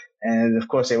help." And of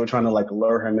course, they were trying to like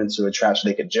lure him into a trap so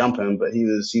they could jump him, but he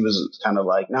was kind of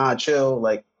like, "Nah, chill,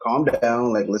 like calm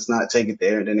down, like let's not take it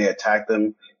there." And then they attacked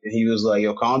him. And he was like,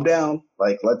 "Yo, calm down.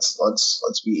 Like, let's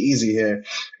be easy here."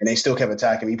 And they still kept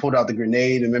attacking. He pulled out the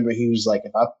grenade. And remember, he was like,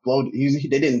 "If I blow," they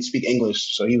didn't speak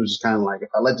English, so he was just kind of like, "If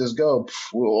I let this go,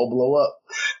 we'll all blow up."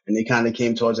 And they kind of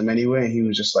came towards him anyway. And he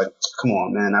was just like, "Come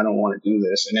on, man, I don't want to do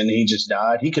this." And then he just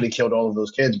died. He could have killed all of those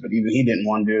kids, but even he didn't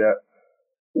want to do that.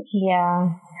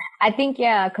 Yeah, I think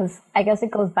because I guess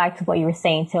it goes back to what you were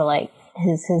saying too, like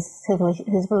his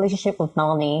relationship with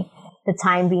Melanie, the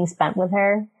time being spent with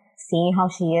her. Seeing how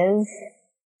she is,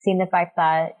 seeing the fact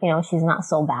that, you know, she's not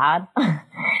so bad,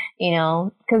 you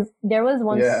know, because there was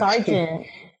one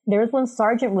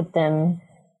sergeant with them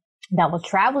that was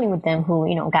traveling with them who,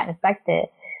 you know, got infected,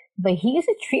 but he used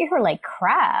to treat her like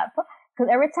crap.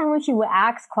 Because every time when she would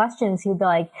ask questions, he would be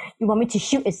like, "You want me to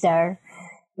shoot it, sir?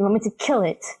 You want me to kill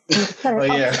it? Sir?"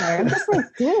 I'm just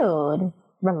like, dude,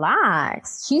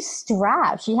 relax. She's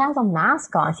strapped. She has a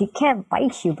mask on. She can't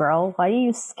bite you, bro. What are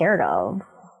you scared of?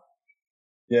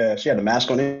 Yeah, she had a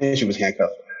mask on and she was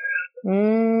handcuffed.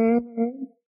 Mm-hmm.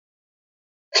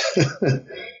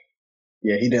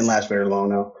 Yeah, he didn't last very long,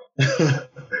 though. Yeah,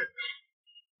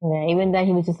 even then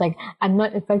he was just like, "I'm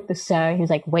not infected, sir." He was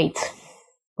like, wait.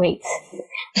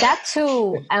 That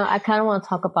too, I kind of want to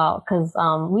talk about, because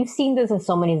we've seen this in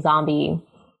so many zombie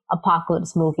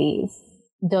apocalypse movies.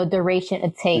 The duration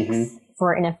it takes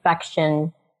for an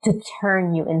infection to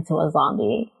turn you into a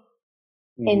zombie.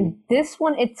 In this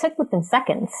one, it took within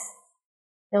seconds.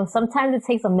 You know, sometimes it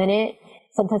takes a minute,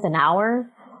 sometimes an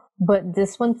hour, but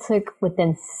this one took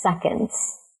within seconds.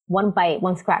 One bite,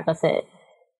 one scratch, that's it.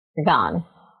 You're gone.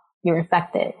 You're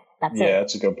infected. That's it. Yeah,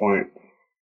 that's a good point.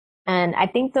 And I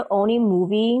think the only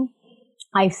movie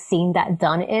I've seen that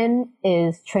done in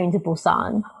is Train to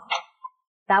Busan.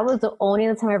 That was the only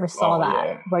other time I ever saw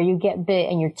where you get bit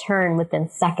and you're turned within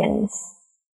seconds.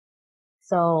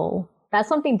 So that's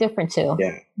something different too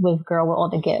with Girl with All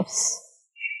the Gifts.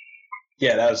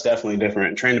 Yeah, that was definitely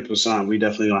different. Train to Busan, we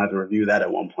definitely gonna have to review that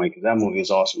at one point because that movie is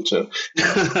awesome too.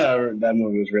 That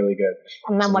movie was really good.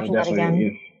 I'm not So we'll watching that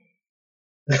again.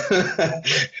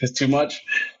 definitely. It's too much.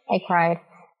 I cried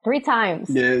 3 times.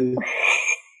 Yeah,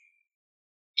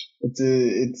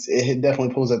 it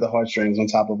definitely pulls at the heartstrings on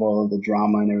top of all of the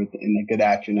drama and everything and the good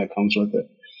action that comes with it.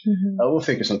 We'll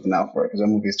figure something out for it because that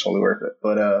movie is totally worth it.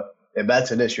 But yeah, back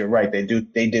to this, you're right. They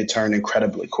did turn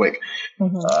incredibly quick.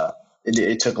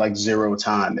 It took like zero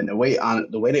time, and the way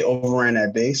they overran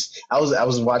that base, I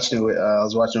was watching it with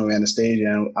Anastasia,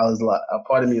 and I was like, a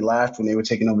part of me laughed when they were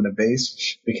taking over the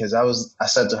base because I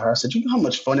said to her, I said, you know how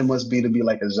much fun it must be to be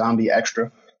like a zombie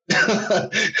extra.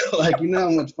 Like, you know how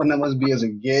much fun that must be as a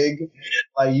gig.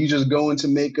 Like, you just go into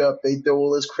makeup, they throw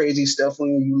all this crazy stuff on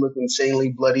you, you look insanely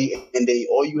bloody, and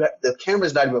the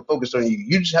camera's not even focused on you.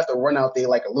 You just have to run out there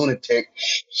like a lunatic,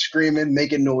 screaming,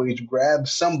 making noise, grab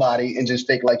somebody, and just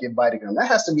fake like you're biting them. That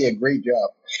has to be a great job.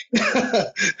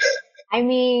 I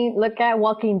mean, look at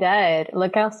Walking Dead.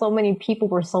 Look how so many people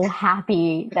were so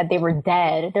happy that they were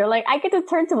dead. They're like, I get to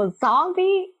turn to a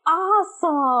zombie?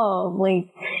 Awesome. Like,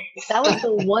 that was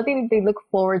the one thing that they look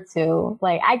forward to.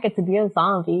 Like, I get to be a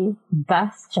zombie.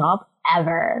 Best job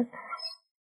ever.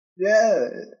 Yeah,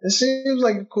 it seems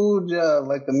like a cool job.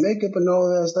 Like, the makeup and all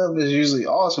that stuff is usually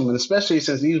awesome, and especially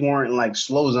since these weren't like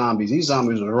slow zombies. These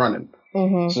zombies were running.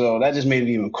 So that just made it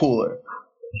even cooler.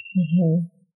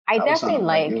 I definitely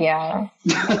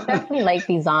like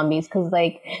these zombies because,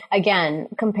 like, again,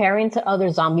 comparing to other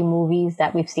zombie movies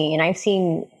that we've seen, I've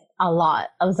seen a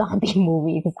lot of zombie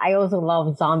movies. I also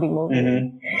love zombie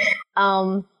movies.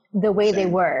 The way they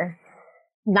were,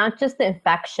 not just the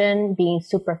infection being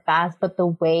super fast, but the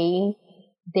way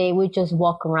they would just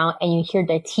walk around and you hear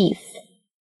their teeth.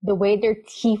 The way their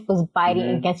teeth was biting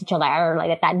against each other, or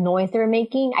like that noise they were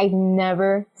making. I've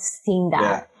never seen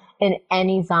that in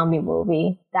any zombie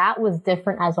movie. That was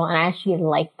different as well, and I actually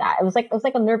liked that. It was like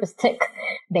a nervous tick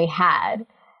they had,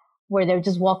 where they would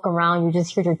just walk around, you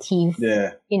just hear their teeth,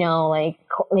 you know, like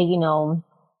you know,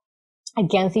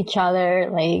 against each other.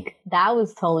 Like, that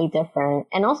was totally different,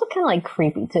 and also kind of like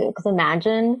creepy too. Because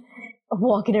imagine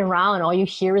walking around and all you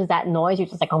hear is that noise. You're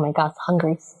just like, oh my god, it's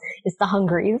Hungries. It's the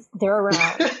Hungries. They're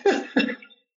around.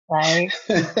 Like,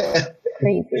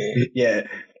 crazy. Yeah.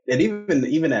 And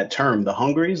even that term, the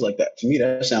Hungries, like that, to me,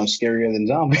 that sounds scarier than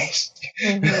zombies.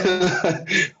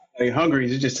 Like,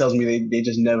 Hungries, it just tells me they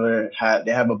just never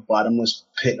they have a bottomless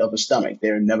pit of a stomach.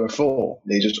 They're never full.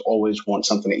 They just always want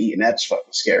something to eat, and that's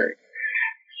fucking scary.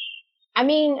 I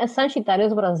mean, essentially, that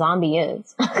is what a zombie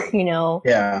is. You know?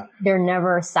 Yeah. They're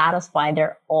never satisfied.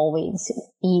 They're always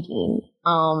eating.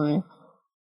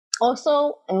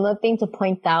 Also, another thing to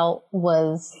point out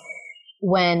was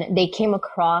when they came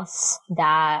across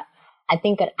that, I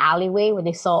think, an alleyway where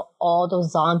they saw all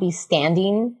those zombies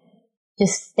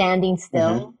just standing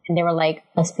still. And they were like,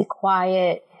 let's be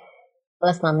quiet.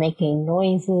 Let's not make any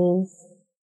noises.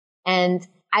 And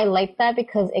I like that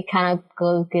because it kind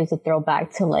of gives a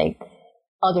throwback to like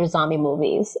other zombie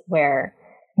movies where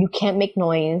you can't make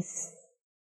noise.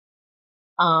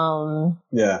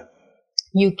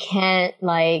 You can't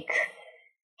like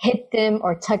hit them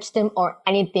or touch them or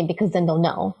anything because then they'll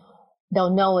know. They'll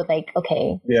know, like,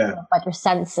 okay, but your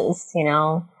senses, you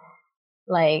know,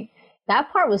 like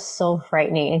that part was so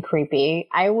frightening and creepy.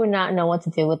 I would not know what to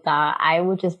do with that. I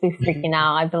would just be freaking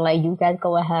out. I'd be like, you guys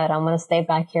go ahead. I'm going to stay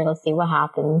back here. Let's see what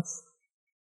happens.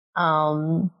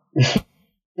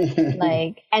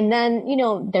 Like, and then, you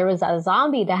know, there was a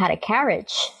zombie that had a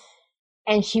carriage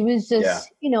and she was just,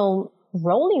 you know,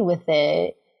 rolling with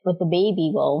it with the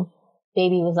baby. Well,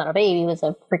 baby was not a baby, it was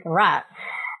a freaking rat.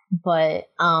 But,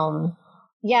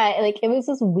 yeah, like, it was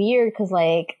just weird because,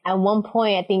 like, at one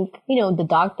point, I think, you know, the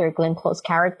doctor, Glenn Close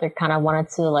character, kind of wanted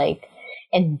to, like,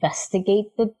 investigate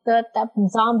that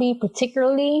zombie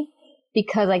particularly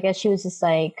because I guess she was just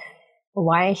like,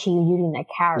 why is she using that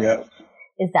carriage?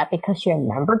 Is that because she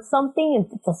remembered something?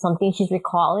 Is it something she's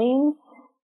recalling?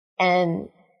 And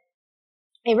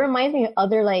it reminds me of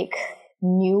other, like,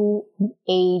 new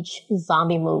age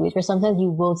zombie movies where sometimes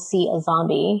you will see a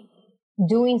zombie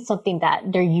doing something that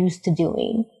they're used to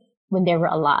doing when they were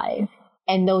alive,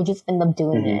 and they'll just end up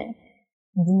doing it.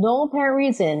 No apparent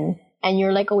reason. And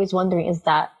you're like always wondering, is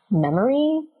that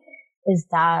memory? Is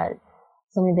that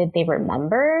something that they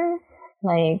remember?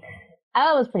 Like, I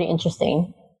thought it was pretty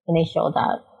interesting when they showed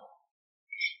that.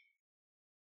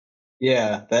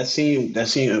 Yeah, that scene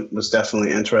was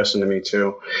definitely interesting to me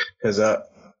too, because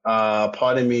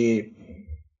part of me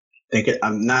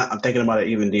I'm thinking about it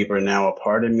even deeper now. A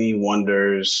part of me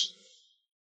wonders,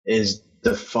 is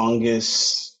the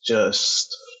fungus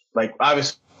just like,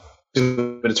 obviously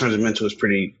but it turns them into is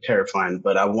pretty terrifying.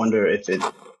 But I wonder if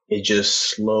it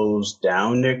just slows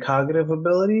down their cognitive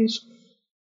abilities.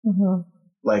 Mm-hmm.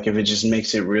 Like if it just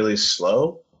makes it really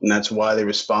slow. And that's why the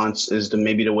response is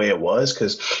maybe the way it was.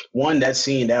 Because one, that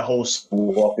scene, that whole scene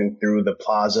walking through the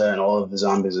plaza and all of the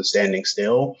zombies are standing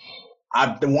still.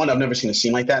 I've never seen a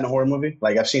scene like that in a horror movie.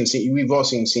 Like we've all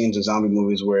seen scenes in zombie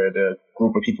movies where the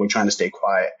group of people are trying to stay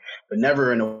quiet, but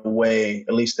never in a way,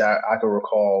 at least that I can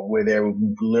recall, where they're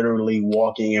literally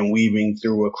walking and weaving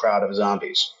through a crowd of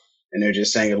zombies. And they're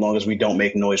just saying, as long as we don't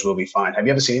make noise, we'll be fine. Have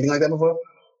you ever seen anything like that before?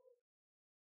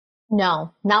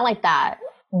 No, not like that,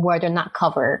 where they're not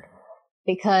covered.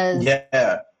 Because,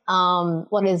 yeah.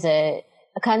 What is it?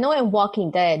 I know in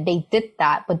Walking Dead, they did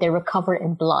that, but they were covered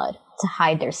in blood to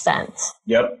hide their scent.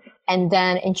 Yep. And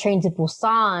then in Train to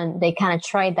Busan, they kind of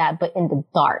tried that, but in the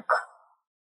dark.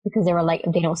 Because they were like,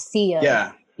 if they don't see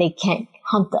us, they can't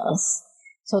hunt us.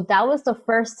 So that was the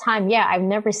first time, I've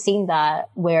never seen that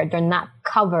where they're not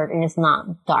covered and it's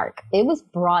not dark. It was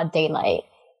broad daylight.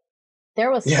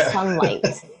 There was sunlight.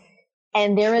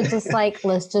 And they were just like,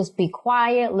 let's just be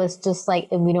quiet. Let's just like,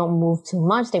 if we don't move too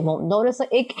much, they won't notice.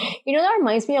 Like, that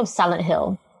reminds me of Silent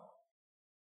Hill.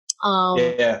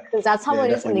 Because that's how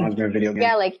it is in the video game.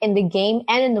 Yeah, like in the game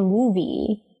and in the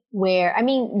movie, where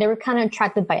they were kind of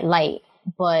attracted by light,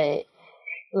 but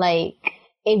like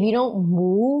if you don't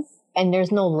move and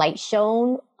there's no light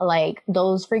shown, like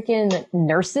those freaking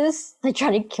nurses that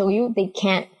try to kill you, they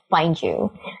can't find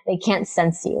you. They can't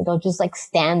sense you. They'll just like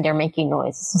stand there making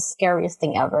noise. It's the scariest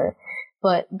thing ever.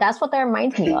 But that's what that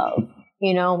reminds me of,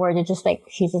 where they're just like,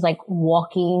 she's just like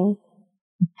walking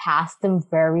past them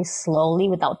very slowly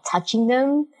without touching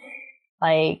them.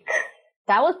 Like,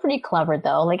 that was pretty clever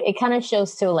though. Like, it kind of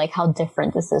shows too, like, how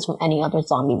different this is from any other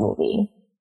zombie movie.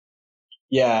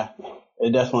 Yeah,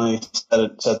 it definitely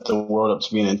set the world up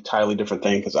to be an entirely different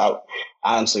thing. Because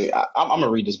I'm going to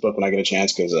read this book when I get a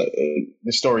chance, because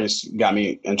the stories got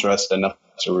me interested enough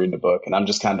to read the book. And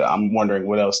I'm wondering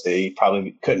what else they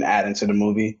probably couldn't add into the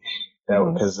movie.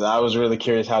 Because I was really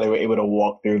curious how they were able to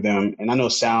walk through them. And I know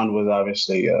sound was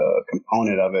obviously a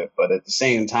component of it, but at the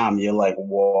same time, you're like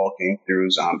walking through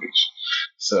zombies.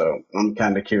 So I'm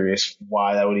kind of curious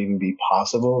why that would even be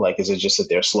possible. Like, is it just that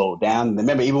they're slowed down?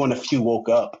 Remember, even when a few woke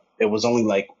up, it was only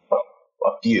like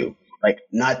a few, like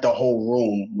not the whole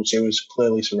room, which it was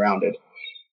clearly surrounded.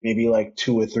 Maybe like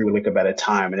 2 or 3 wake up at a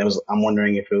time. And I'm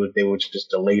wondering if they were just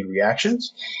delayed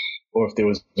reactions, or if there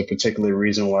was a particular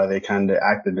reason why they kind of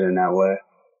acted in that way.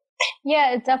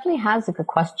 Yeah, it definitely has a good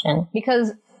question,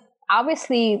 because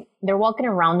obviously they're walking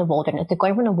around the wilderness. They're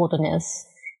going from the wilderness.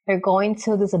 They're going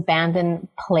to this abandoned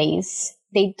place.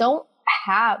 They don't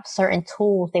have certain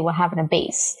tools they would have in a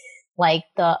base, like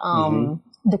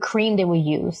the cream they would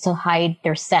use to hide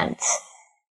their scent.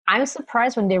 I'm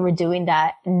surprised when they were doing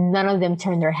that, none of them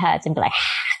turned their heads and be like,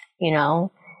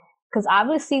 because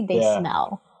obviously they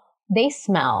smell. They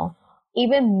smell.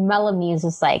 Even Melanie is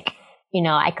just like,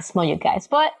 I can smell you guys.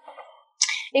 But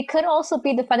it could also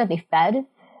be the fact that they fed,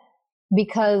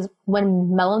 because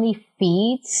when Melanie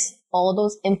feeds, all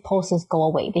those impulses go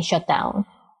away. They shut down.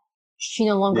 She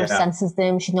no longer senses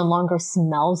them. She no longer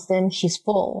smells them. She's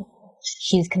full.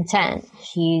 She's content.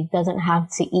 She doesn't have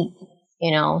to eat,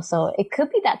 So it could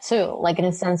be that too, like in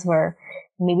a sense where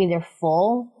maybe they're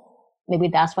full. Maybe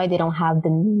that's why they don't have the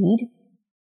need,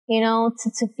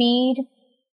 to feed.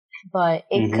 But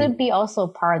it could be also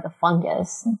part of the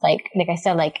fungus. Like I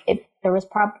said, like there was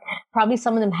probably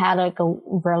some of them had like a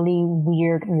really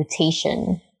weird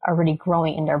mutation already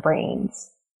growing in their brains.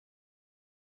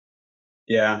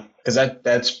 Yeah, because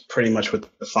that's pretty much what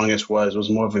the fungus was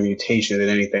more of a mutation than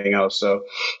anything else. So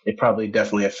it probably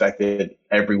definitely affected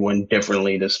everyone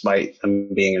differently, despite them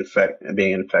being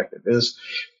infected.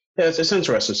 It's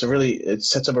interesting. So really, it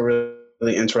sets up a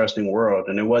really interesting world,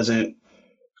 and it wasn't.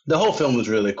 The whole film was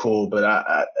really cool, but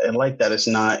I like that it's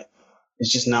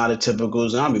just not a typical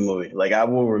zombie movie. Like, I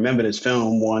will remember this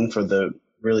film, one, for the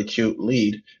really cute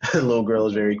lead. The little girl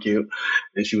is very cute,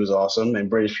 and she was awesome. And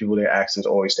British people, their accents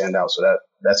always stand out, so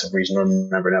that's a reason to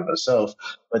remember it of itself.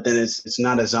 But then it's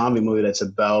not a zombie movie that's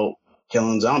about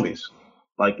killing zombies.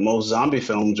 Like, most zombie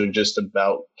films are just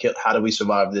about how do we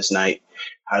survive this night?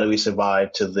 How do we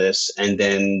survive to this? And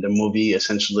then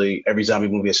every zombie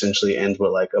movie essentially ends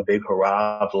with like a big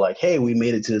hurrah of like, hey, we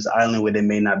made it to this island where there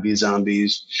may not be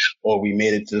zombies, or we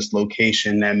made it to this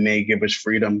location that may give us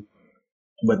freedom.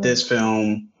 But this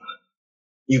film,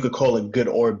 you could call it good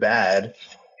or bad,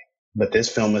 but this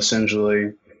film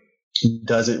essentially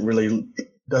doesn't really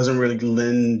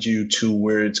lend you to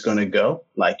where it's going to go.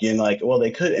 Like, well,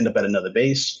 they could end up at another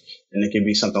base, and it could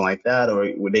be something like that, or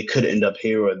they could end up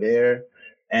here or there.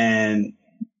 And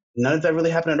none of that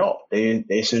really happened at all. They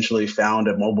essentially found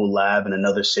a mobile lab in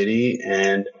another city,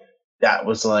 and that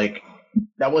was like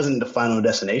that wasn't the final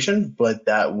destination, but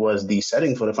that was the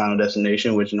setting for the final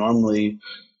destination, which normally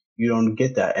you don't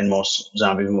get that in most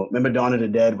zombie movies. Remember Dawn of the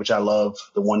Dead, which I love,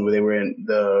 the one where they were in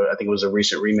I think it was a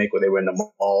recent remake where they were in the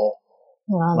mall,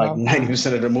 Yeah, I like love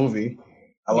 90% of the movie.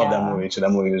 I love that Yeah. movie too.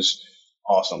 That movie was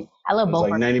awesome. I love It was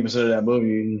both. like 90% of that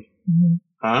movie.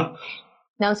 Huh?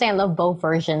 No, I'm saying I love both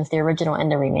versions, the original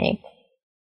and the remake.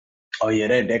 Oh yeah,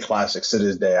 they're classics to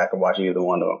this day. I can watch either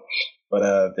one of them.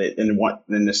 But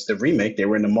the remake, they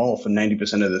were in the mall for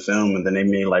 90% of the film, and then they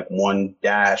made like one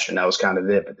dash, and that was kind of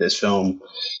it. But this film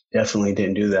definitely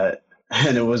didn't do that,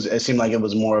 and it seemed like it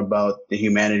was more about the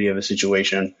humanity of the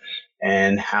situation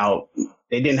and how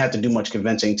they didn't have to do much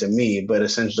convincing to me, but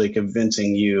essentially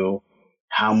convincing you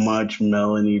how much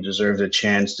Melanie deserved a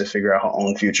chance to figure out her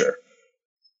own future.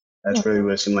 That's really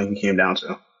what it seemed like it came down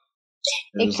to.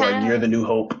 It was like, you're the new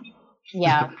hope.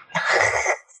 Yeah.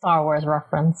 Star Wars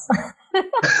reference.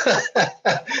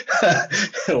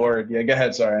 Or yeah, go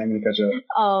ahead. Sorry, I'm gonna cut you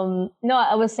off. No,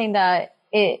 I was saying that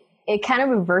it kind of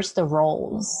reversed the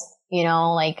roles,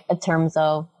 like in terms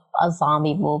of a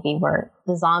zombie movie where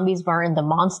the zombies weren't the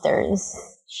monsters,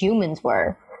 humans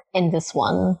were in this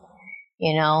one,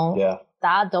 Yeah.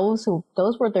 Those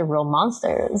were the real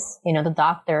monsters, the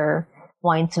doctor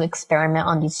wanting to experiment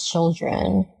on these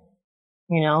children,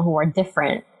 who are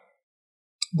different.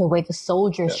 The way the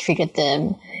soldiers treated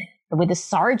them, the way the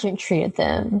sergeant treated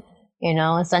them,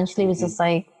 essentially it was just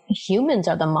like humans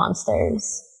are the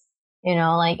monsters,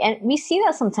 and we see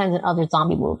that sometimes in other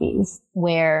zombie movies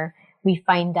where we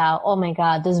find out, oh my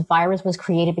God, this virus was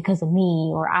created because of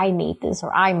me, or I made this,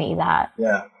 or I made that.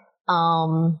 Yeah.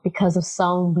 Because of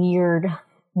some weird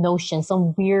notion,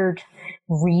 some weird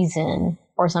reason,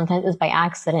 or sometimes it's by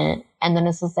accident. And then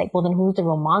it's just like, well, then who's the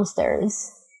real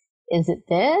monsters? Is it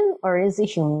them or is it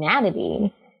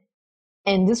humanity?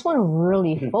 And this one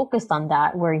really focused on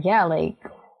that, where,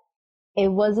 it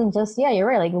wasn't just, you're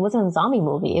right, like, it wasn't a zombie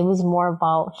movie. It was more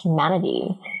about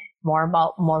humanity, more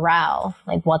about morale,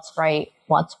 like what's right,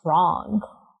 what's wrong,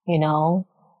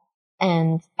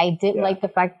 And I did like the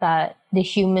fact that the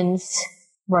humans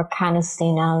were kind of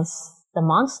seen as the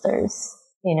monsters.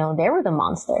 They were the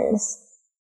monsters.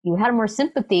 You had more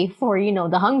sympathy for,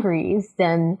 the Hungries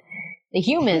than the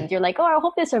humans. You're like, oh, I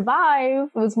hope they survive.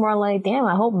 It was more like, damn,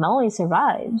 I hope Melanie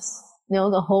survives,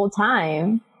 the whole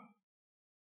time.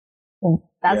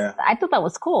 I thought that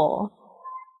was cool.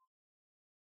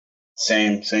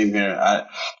 Same here.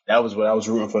 That was what I was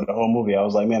rooting for the whole movie. I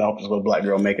was like, man, I hope this little black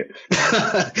girl make it.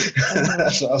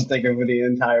 That's what I was thinking for the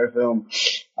entire film.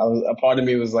 A part of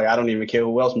me was like, I don't even care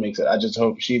who else makes it. I just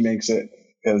hope she makes it,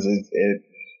 because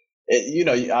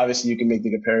obviously you can make the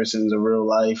comparisons of real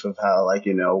life of how,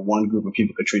 one group of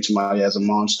people could treat somebody as a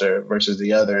monster versus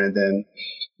the other, and then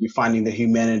you're finding the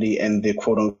humanity and the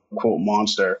quote unquote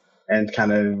monster, and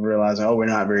kind of realizing, oh, we're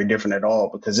not very different at all.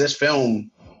 Because this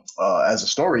film, as a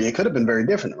story, it could have been very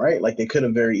different, right? Like, they could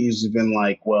have very easily been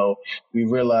like, well, we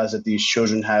realize that these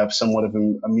children have somewhat of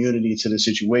an immunity to the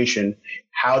situation.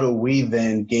 How do we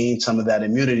then gain some of that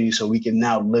immunity so we can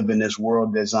now live in this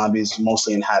world that zombies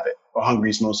mostly inhabit, or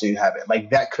Hungries mostly inhabit? Like,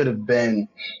 that could have been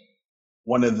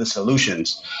one of the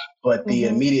solutions. But the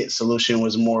immediate solution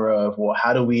was more of, well,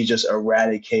 how do we just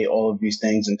eradicate all of these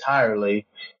things entirely,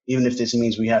 even if this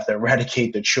means we have to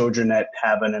eradicate the children that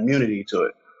have an immunity to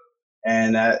it?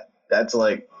 And that's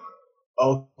like,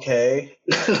 okay.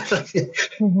 If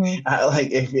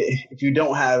you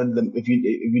don't have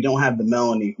the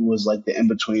Melanie, who was like the in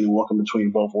between and walking between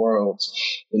both worlds,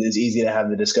 then it's easy to have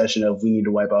the discussion of, we need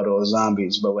to wipe out all the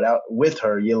zombies. But with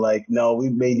her, you're like, no, we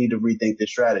may need to rethink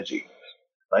this strategy.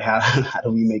 Like, how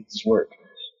do we make this work?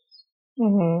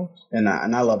 And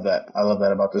I love that. I love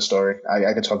that about this story.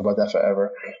 I could talk about that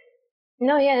forever.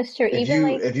 No, yeah, it's true.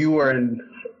 If you were in,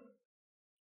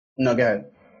 no, go ahead.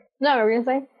 No, what were you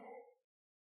gonna say?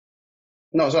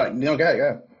 No, sorry. No, go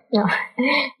ahead.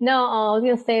 No, I was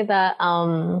gonna say that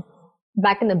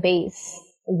back in the base,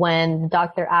 when the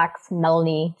doctor asks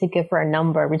Melanie to give her a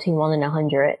number between 1 and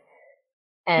 100,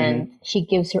 and she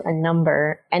gives her a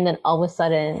number, and then all of a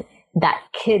sudden that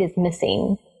kid is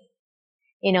missing.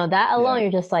 That alone,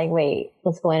 you're just like, wait,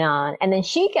 what's going on? And then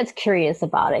she gets curious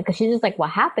about it, because she's just like, what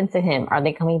happened to him? Are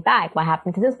they coming back? What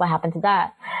happened to this? What happened to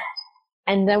that?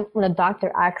 And then when the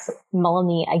doctor asks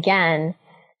Melanie again,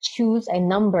 choose a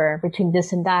number between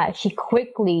this and that, she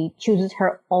quickly chooses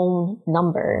her own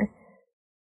number.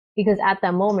 Because at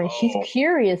that moment, she's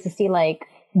curious to see, like,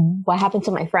 what happened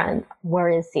to my friend? Where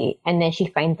is he? And then she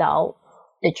finds out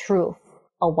the truth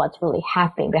of what's really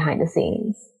happening behind the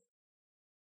scenes.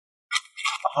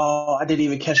 Oh, I didn't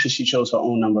even catch that she chose her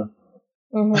own number.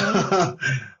 Mm-hmm.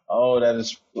 Oh,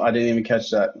 I didn't even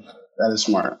catch that. That is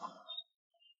smart.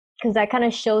 Because that kind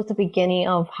of shows the beginning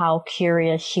of how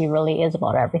curious she really is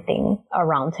about everything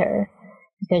around her.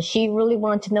 Because she really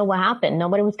wanted to know what happened.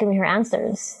 Nobody was giving her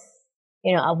answers,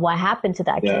 of what happened to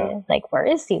that kid. Like, where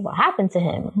is he? What happened to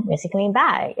him? Is he coming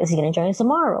back? Is he going to join us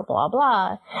tomorrow? Blah,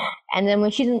 blah. And then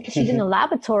when she's in the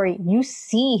laboratory, you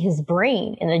see his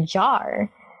brain in a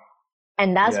jar.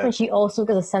 And that's when she also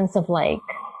gets a sense of like,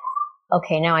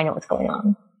 okay, now I know what's going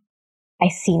on. I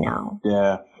see now.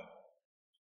 Yeah.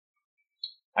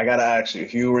 I gotta ask you,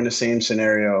 if you were in the same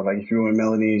scenario, like if you were in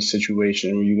Melanie's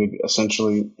situation where you could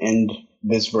essentially end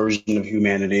this version of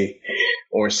humanity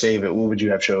or save it, what would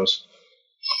you have chose?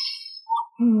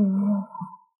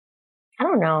 I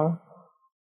don't know.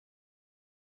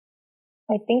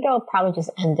 I think I would probably just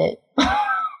end it. I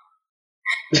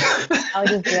would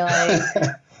just be like,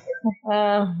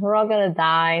 we're all gonna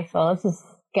die, so let's just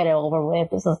get it over with.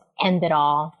 Let's just end it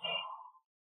all.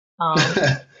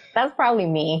 That's probably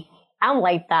me. I'm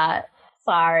like that.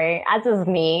 Sorry, that's just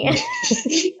me.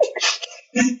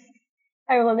 There's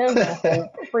no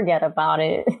hope. Forget about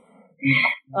it.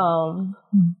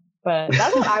 But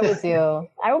that's what I would do.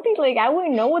 I would be like, I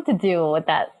wouldn't know what to do with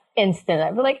that instant.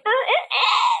 I'd be like,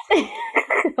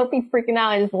 I'll be freaking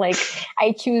out and just like,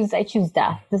 I choose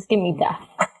death. Just give me death.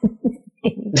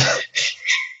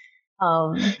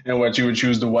 And what, you would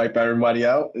choose to wipe everybody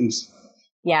out?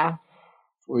 Yeah.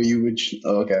 Or you would?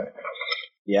 Okay.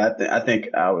 Yeah, I think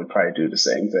I would probably do the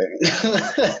same thing.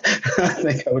 I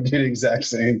think I would do the exact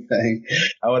same thing.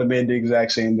 I would have made the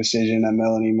exact same decision that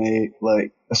Melanie made,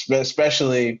 like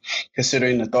especially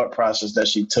considering the thought process that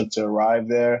she took to arrive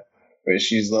there. Where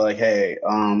she's like, "Hey,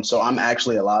 so I'm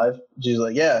actually alive." She's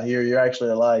like, "Yeah, you're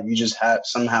actually alive. You just have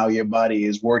somehow your body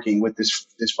is working with this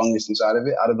fungus inside of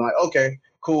it." I'd have been like, "Okay,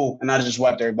 cool," and I just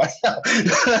wiped everybody out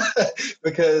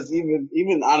because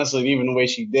even honestly, even the way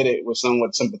she did it was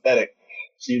somewhat sympathetic.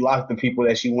 She locked the people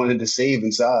that she wanted to save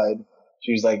inside.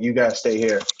 She was like, "You guys stay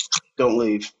here. Don't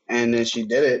leave." And then she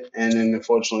did it. And then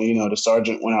unfortunately, the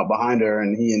sergeant went out behind her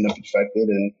and he ended up infected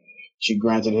and she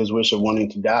granted his wish of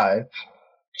wanting to die.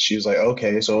 She was like,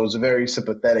 okay. So it was a very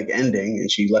sympathetic ending.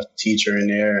 And she left the teacher in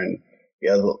there. And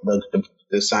yeah,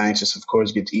 the scientist, of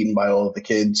course, gets eaten by all of the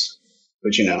kids.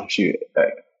 But,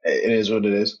 it is what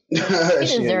it is. She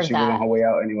deserved she that. was on her way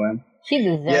out anyway. She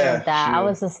deserved that. I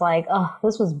was just like, oh,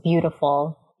 this was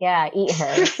beautiful. Yeah, eat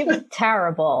her. She was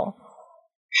terrible.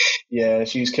 Yeah,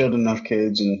 she's killed enough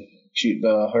kids, and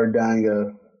her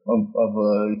dying of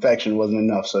infection wasn't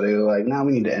enough. So they were like, "Nah,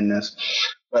 we need to end this."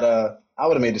 But I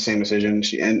would have made the same decision.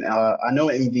 I know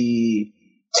I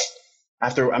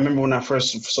remember when I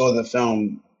first saw the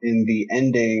film, in the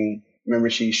ending, remember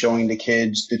she's showing the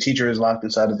kids, the teacher is locked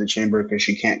inside of the chamber because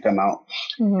she can't come out.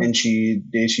 Mm-hmm. And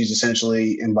she's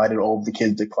essentially invited all of the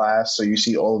kids to class. So you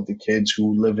see all of the kids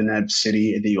who live in that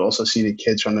city. And then you also see the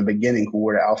kids from the beginning who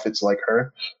wear outfits like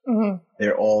her. Mm-hmm.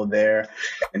 They're all there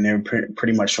and they're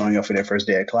pretty much showing up for their first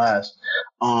day of class.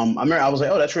 I remember I was like,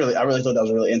 I really thought that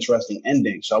was a really interesting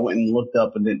ending. So I went and looked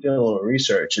up and did a little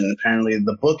research, and apparently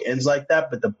the book ends like that,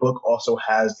 but the book also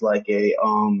has like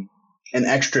an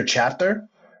extra chapter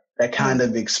that kind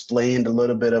of explained a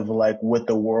little bit of like what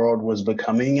the world was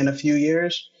becoming in a few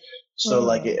years. So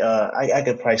I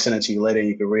could probably send it to you later and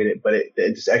you could read it, but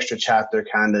this extra chapter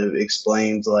kind of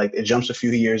explains, like, it jumps a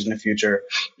few years in the future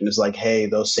and it's like, hey,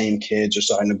 those same kids are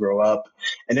starting to grow up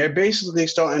and they're basically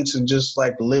starting to just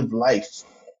like live life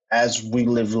as we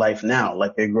live life now.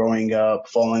 Like, they're growing up,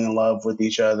 falling in love with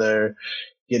each other,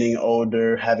 getting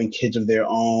older, having kids of their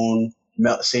own.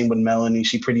 Same with Melanie.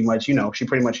 She pretty much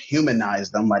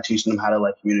humanized them by teaching them how to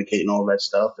like communicate and all that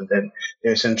stuff. And then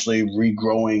they're essentially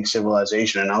regrowing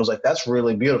civilization. And I was like, that's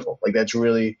really beautiful. Like, that's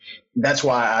why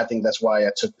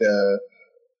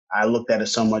I looked at it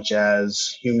so much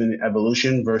as human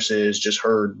evolution versus just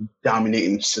her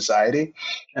dominating society.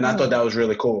 And I thought that was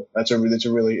really cool.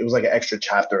 It was like an extra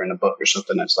chapter in a book or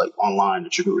something that's like online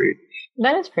that you could read.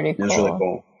 That is pretty cool. It's really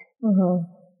cool.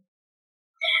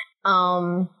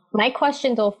 Mm-hmm. My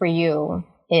question, though, for you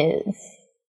is,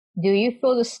 do you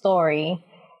feel the story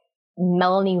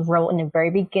Melanie wrote in the very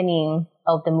beginning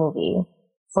of the movie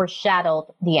foreshadowed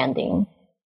the ending?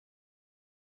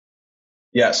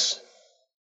 Yes.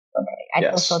 Okay, I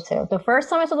feel so too. The first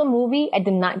time I saw the movie, I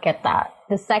did not get that.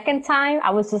 The second time,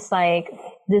 I was just like,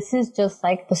 this is just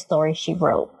like the story she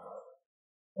wrote,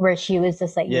 where she was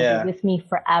just like, you'll be with me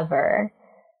forever.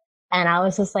 And I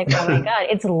was just like, oh my God,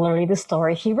 it's literally the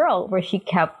story she wrote, where she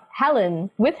kept Helen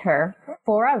with her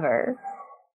forever.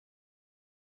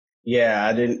 Yeah,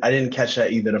 I didn't catch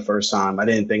that either the first time. I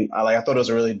didn't think I thought it was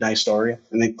a really nice story,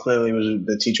 and then clearly was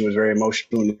the teacher was very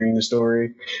emotional in hearing the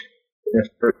story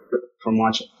from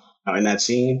watching in that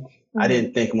scene. I Mm-hmm.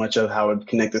 didn't think much of how it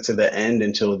connected to the end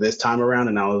until this time around,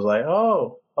 and I was like,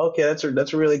 oh, okay, that's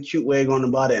a really cute way of going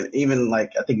about it. And even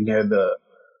like I think near the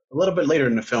a little bit later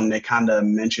in the film, they kind of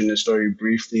mention the story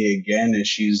briefly again, and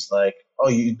she's like, oh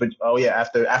yeah,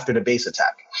 after the base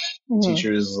attack, the Mm-hmm.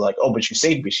 teacher is like, oh, but you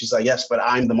saved me. She's like, yes, but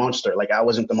I'm the monster. Like I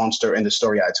wasn't the monster in the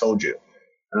story I told you.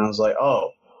 And I was like,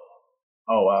 oh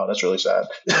wow, that's really sad.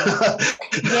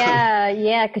 Yeah,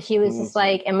 yeah, because she was just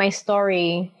like, in my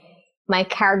story, my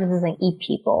character doesn't eat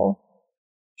people.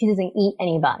 She doesn't eat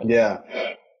anybody. Yeah,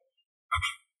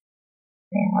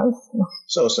 Yeah,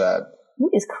 so sad.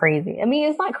 it's crazy. I mean,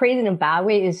 it's not crazy in a bad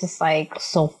way. It's just like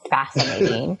so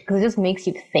fascinating because it just makes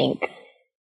you think.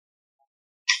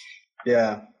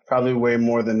 Yeah, probably way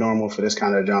more than normal for this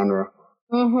kind of genre.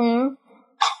 Mm-hmm.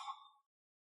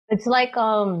 It's like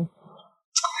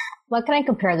what can I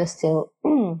compare this to?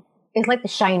 It's like The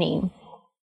Shining.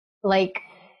 Like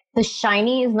The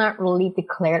Shining is not really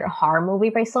declared a horror movie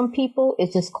by some people.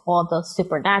 It's just called the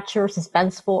supernatural,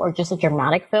 suspenseful, or just a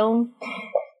dramatic film.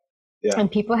 Yeah,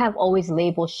 And people have always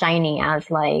labeled Shining as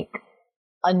like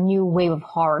a new wave of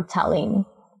horror telling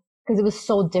because it was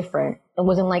so different. It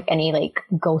wasn't like any like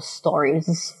ghost story. It was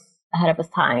just ahead of its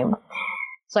time.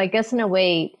 So I guess in a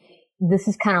way, this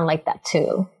is kind of like that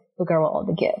too. The Girl with All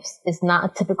the Gifts. It's not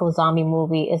a typical zombie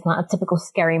movie. It's not a typical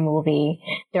scary movie.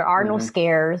 There are no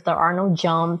scares. There are no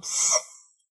jumps.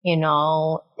 You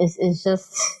know, it's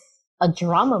just a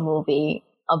drama movie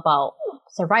about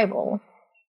survival.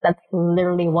 That's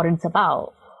literally what it's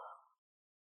about.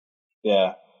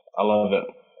 yeah, I love it.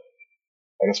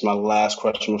 I guess my last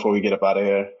question before we get up out of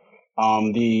here.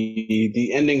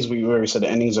 The endings we already said the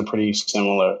endings are pretty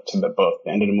similar to the book.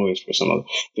 The end of the movie is pretty similar.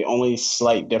 The only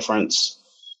slight difference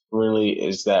really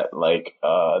is that like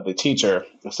the teacher,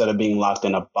 instead of being locked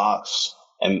in a box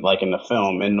and like in the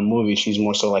film, in the movie she's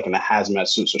more so like in a hazmat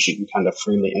suit, so she can kind of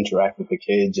freely interact with the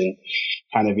kids and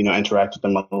kind of interact with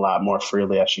them a lot more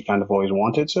freely as she kind of always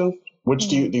wanted to. Which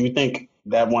do you think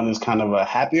that one is kind of a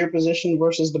happier position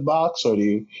versus the box, or do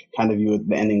you kind of view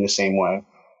the ending the same way?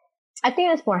 I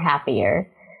think it's more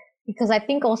happier because I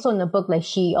think also in the book, like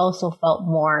she also felt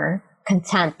more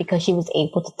content because she was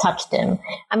able to touch them.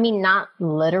 I mean, not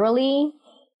literally,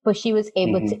 but she was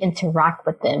able to interact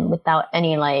with them without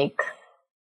any like,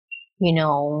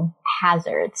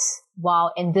 hazards.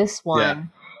 While in this Yeah,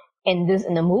 one, in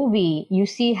the movie, you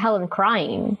see Helen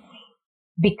crying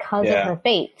because of yeah, her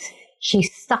fate.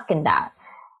 She's stuck in that,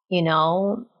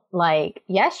 like,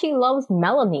 yes, she loves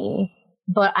Melanie,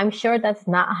 but I'm sure that's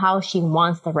not how she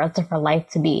wants the rest of her life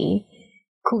to be,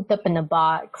 cooped up in a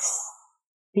box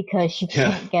because she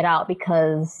yeah. can't get out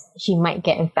because she might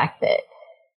get infected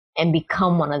and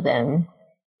become one of them,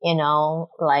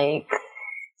 like,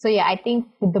 so yeah, I think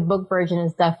the book version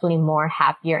is definitely more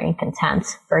happier and content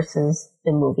versus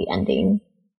the movie ending.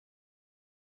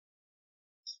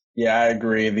 Yeah, I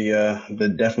agree.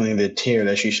 The definitely the tear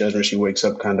that she shows when she wakes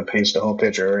up kind of paints the whole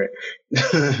picture,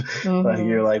 right? Like Mm-hmm.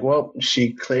 you're like, well,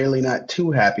 she clearly not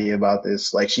too happy about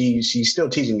this. Like she's still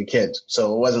teaching the kids,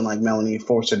 so it wasn't like Melanie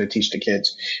forced her to teach the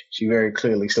kids. She very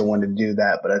clearly still wanted to do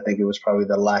that, but I think it was probably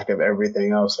the lack of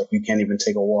everything else. Like you can't even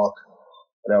take a walk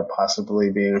without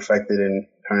possibly being infected and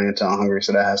turning into hungry,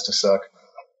 so that has to suck.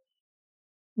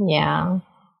 Yeah.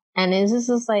 And it's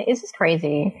just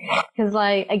crazy. Because,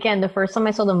 like, again, the first time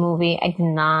I saw the movie, I did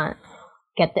not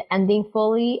get the ending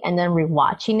fully. And then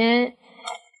rewatching it,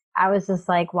 I was just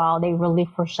like, wow, they really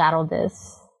foreshadowed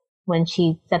this when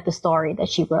she said the story that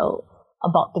she wrote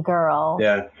about the girl.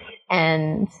 Yeah,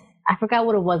 And I forgot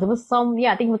what it was. It was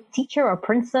I think it was a teacher or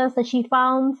princess that she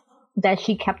found that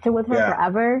she kept her with her yeah.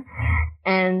 forever.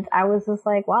 And I was just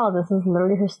like, wow, this is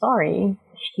literally her story.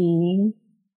 She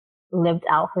lived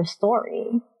out her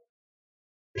story.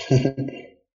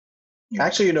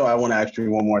 Actually, I want to ask you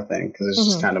one more thing because it's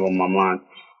just Mm-hmm. kind of on my mind.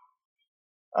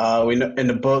 We know in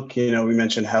the book, we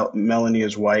mentioned how Melanie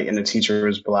is white and the teacher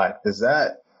is black. Does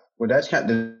that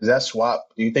swap?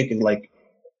 Do you think it like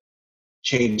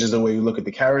changes the way you look at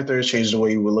the characters, changes the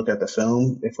way you would look at the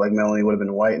film if like Melanie would have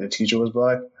been white and the teacher was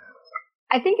black?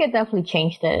 I think it definitely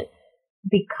changed it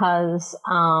because,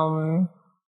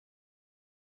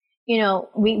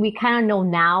 we kind of know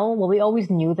now, well, we always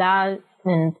knew that,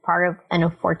 and part of an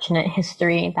unfortunate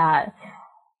history that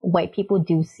white people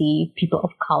do see people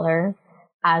of color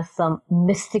as some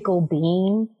mystical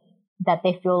being that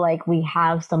they feel like we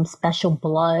have some special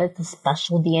blood, some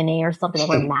special DNA or something that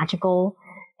we're magical.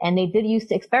 And they did used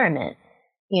to experiment,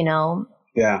 you know?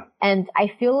 Yeah, And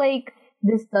I feel like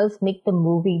this does make the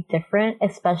movie different,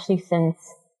 especially since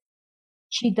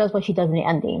she does what she does in the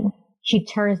ending. She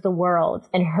turns the world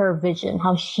and her vision,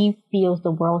 how she feels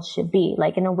the world should be,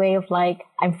 like in a way of like,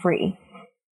 I'm free.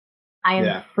 I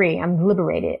am free. I'm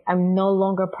liberated. I'm no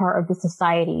longer part of the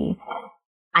society.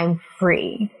 I'm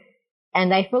free.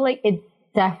 And I feel like it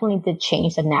definitely did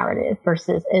change the narrative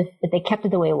versus if they kept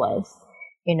it the way it was,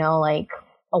 you know, like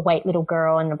a white little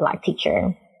girl and a black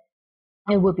teacher,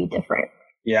 it would be different.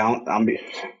 Yeah, I'm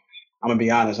gonna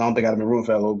be honest. I don't think I'd have been rooting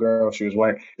for that little girl if she was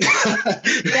white.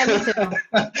 Yeah, me too.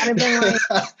 I'd have been like,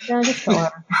 no, just kill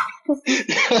her.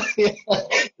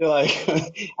 Yeah. Like,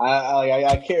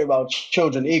 I care about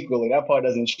children equally. That part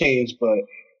doesn't change, but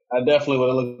I definitely would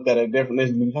have looked at it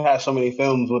differently. We've had so many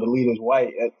films where the lead is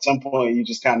white. At some point, you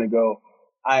just kind of go,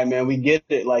 all right, man, we get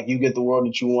it. Like, you get the world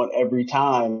that you want every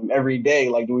time, every day.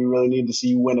 Like, do we really need to see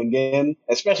you win again?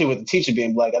 Especially with the teacher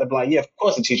being black. I'd be like, yeah, of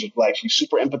course the teacher's black. She's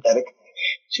super empathetic.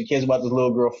 She cares about this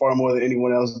little girl far more than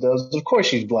anyone else does. Of course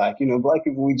she's black. You know, black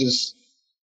people,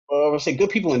 I would say good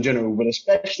people in general, but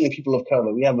especially people of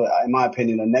color. We have, in my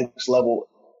opinion, a next level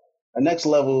in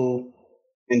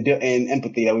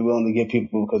empathy that we're willing to give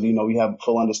people because, you know, we have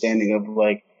full understanding of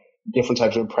like different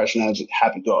types of oppression that's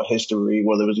happened throughout history,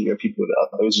 whether it was your people or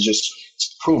others. It's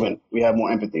just proven we have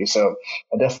more empathy. So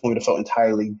I definitely would have felt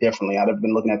entirely differently. I'd have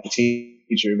been looking at the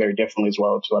teacher very differently as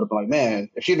well, too. I'd have been like, man,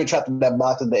 if she'd been trapped in that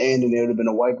box at the end and there would have been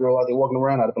a white girl out there walking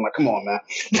around, I'd have been like, come on, man.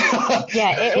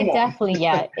 Yeah, it definitely,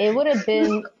 it would have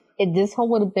been, this whole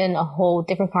would have been a whole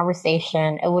different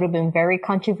conversation. It would have been very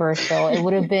controversial. It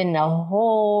would have been a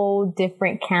whole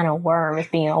different can of worms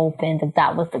being opened if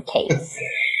that was the case.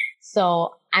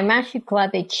 So I'm actually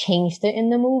glad they changed it in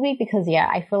the movie because,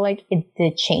 I feel like it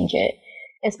did change it.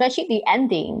 Especially the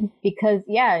ending because,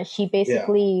 she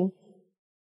basically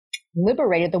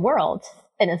liberated the world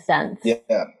in a sense.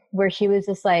 Yeah. Where she was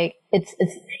just like,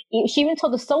 she even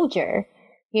told the soldier,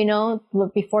 you know,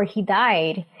 before he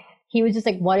died, he was just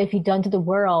like, what have you done to the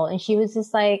world? And she was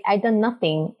just like, I've done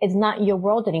nothing. It's not your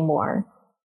world anymore.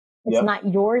 It's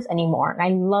not yours anymore. And I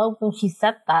love when she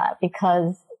said that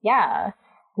because,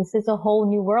 this is a whole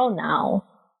new world now,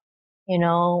 you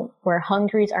know, where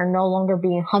hungries are no longer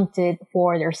being hunted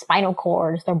for their spinal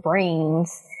cords, their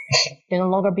brains. They're no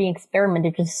longer being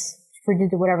experimented, just free to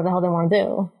do whatever the hell they want to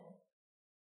do.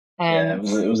 And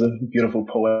it was a beautiful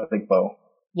poetic bow.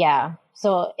 Yeah.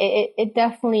 So it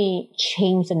definitely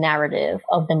changed the narrative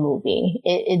of the movie.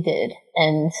 It did.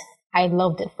 And I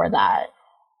loved it for that.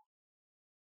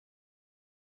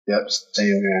 Yep,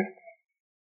 same man.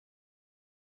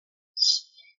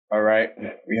 All right.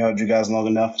 We held you guys long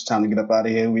enough. It's time to get up out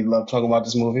of here. We love talking about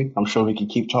this movie. I'm sure we can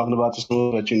keep talking about this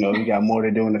movie, but you know, we got more to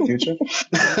do in the future.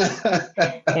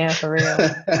 Yeah, for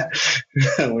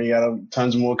real. We got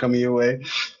tons more coming your way.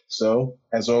 So,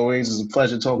 as always, it's a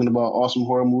pleasure talking about awesome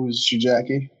horror movies with you,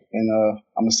 Jackie. And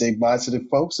I'm going to say bye to the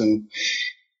folks, and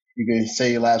you can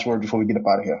say your last word before we get up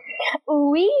out of here.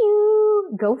 Wee!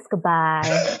 Ghost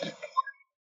goodbye.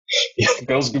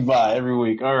 Ghost goodbye every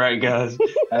week. All right, guys.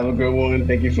 Have a good one.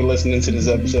 Thank you for listening to this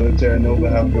episode of Terra Nova.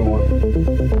 Have a good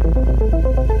one.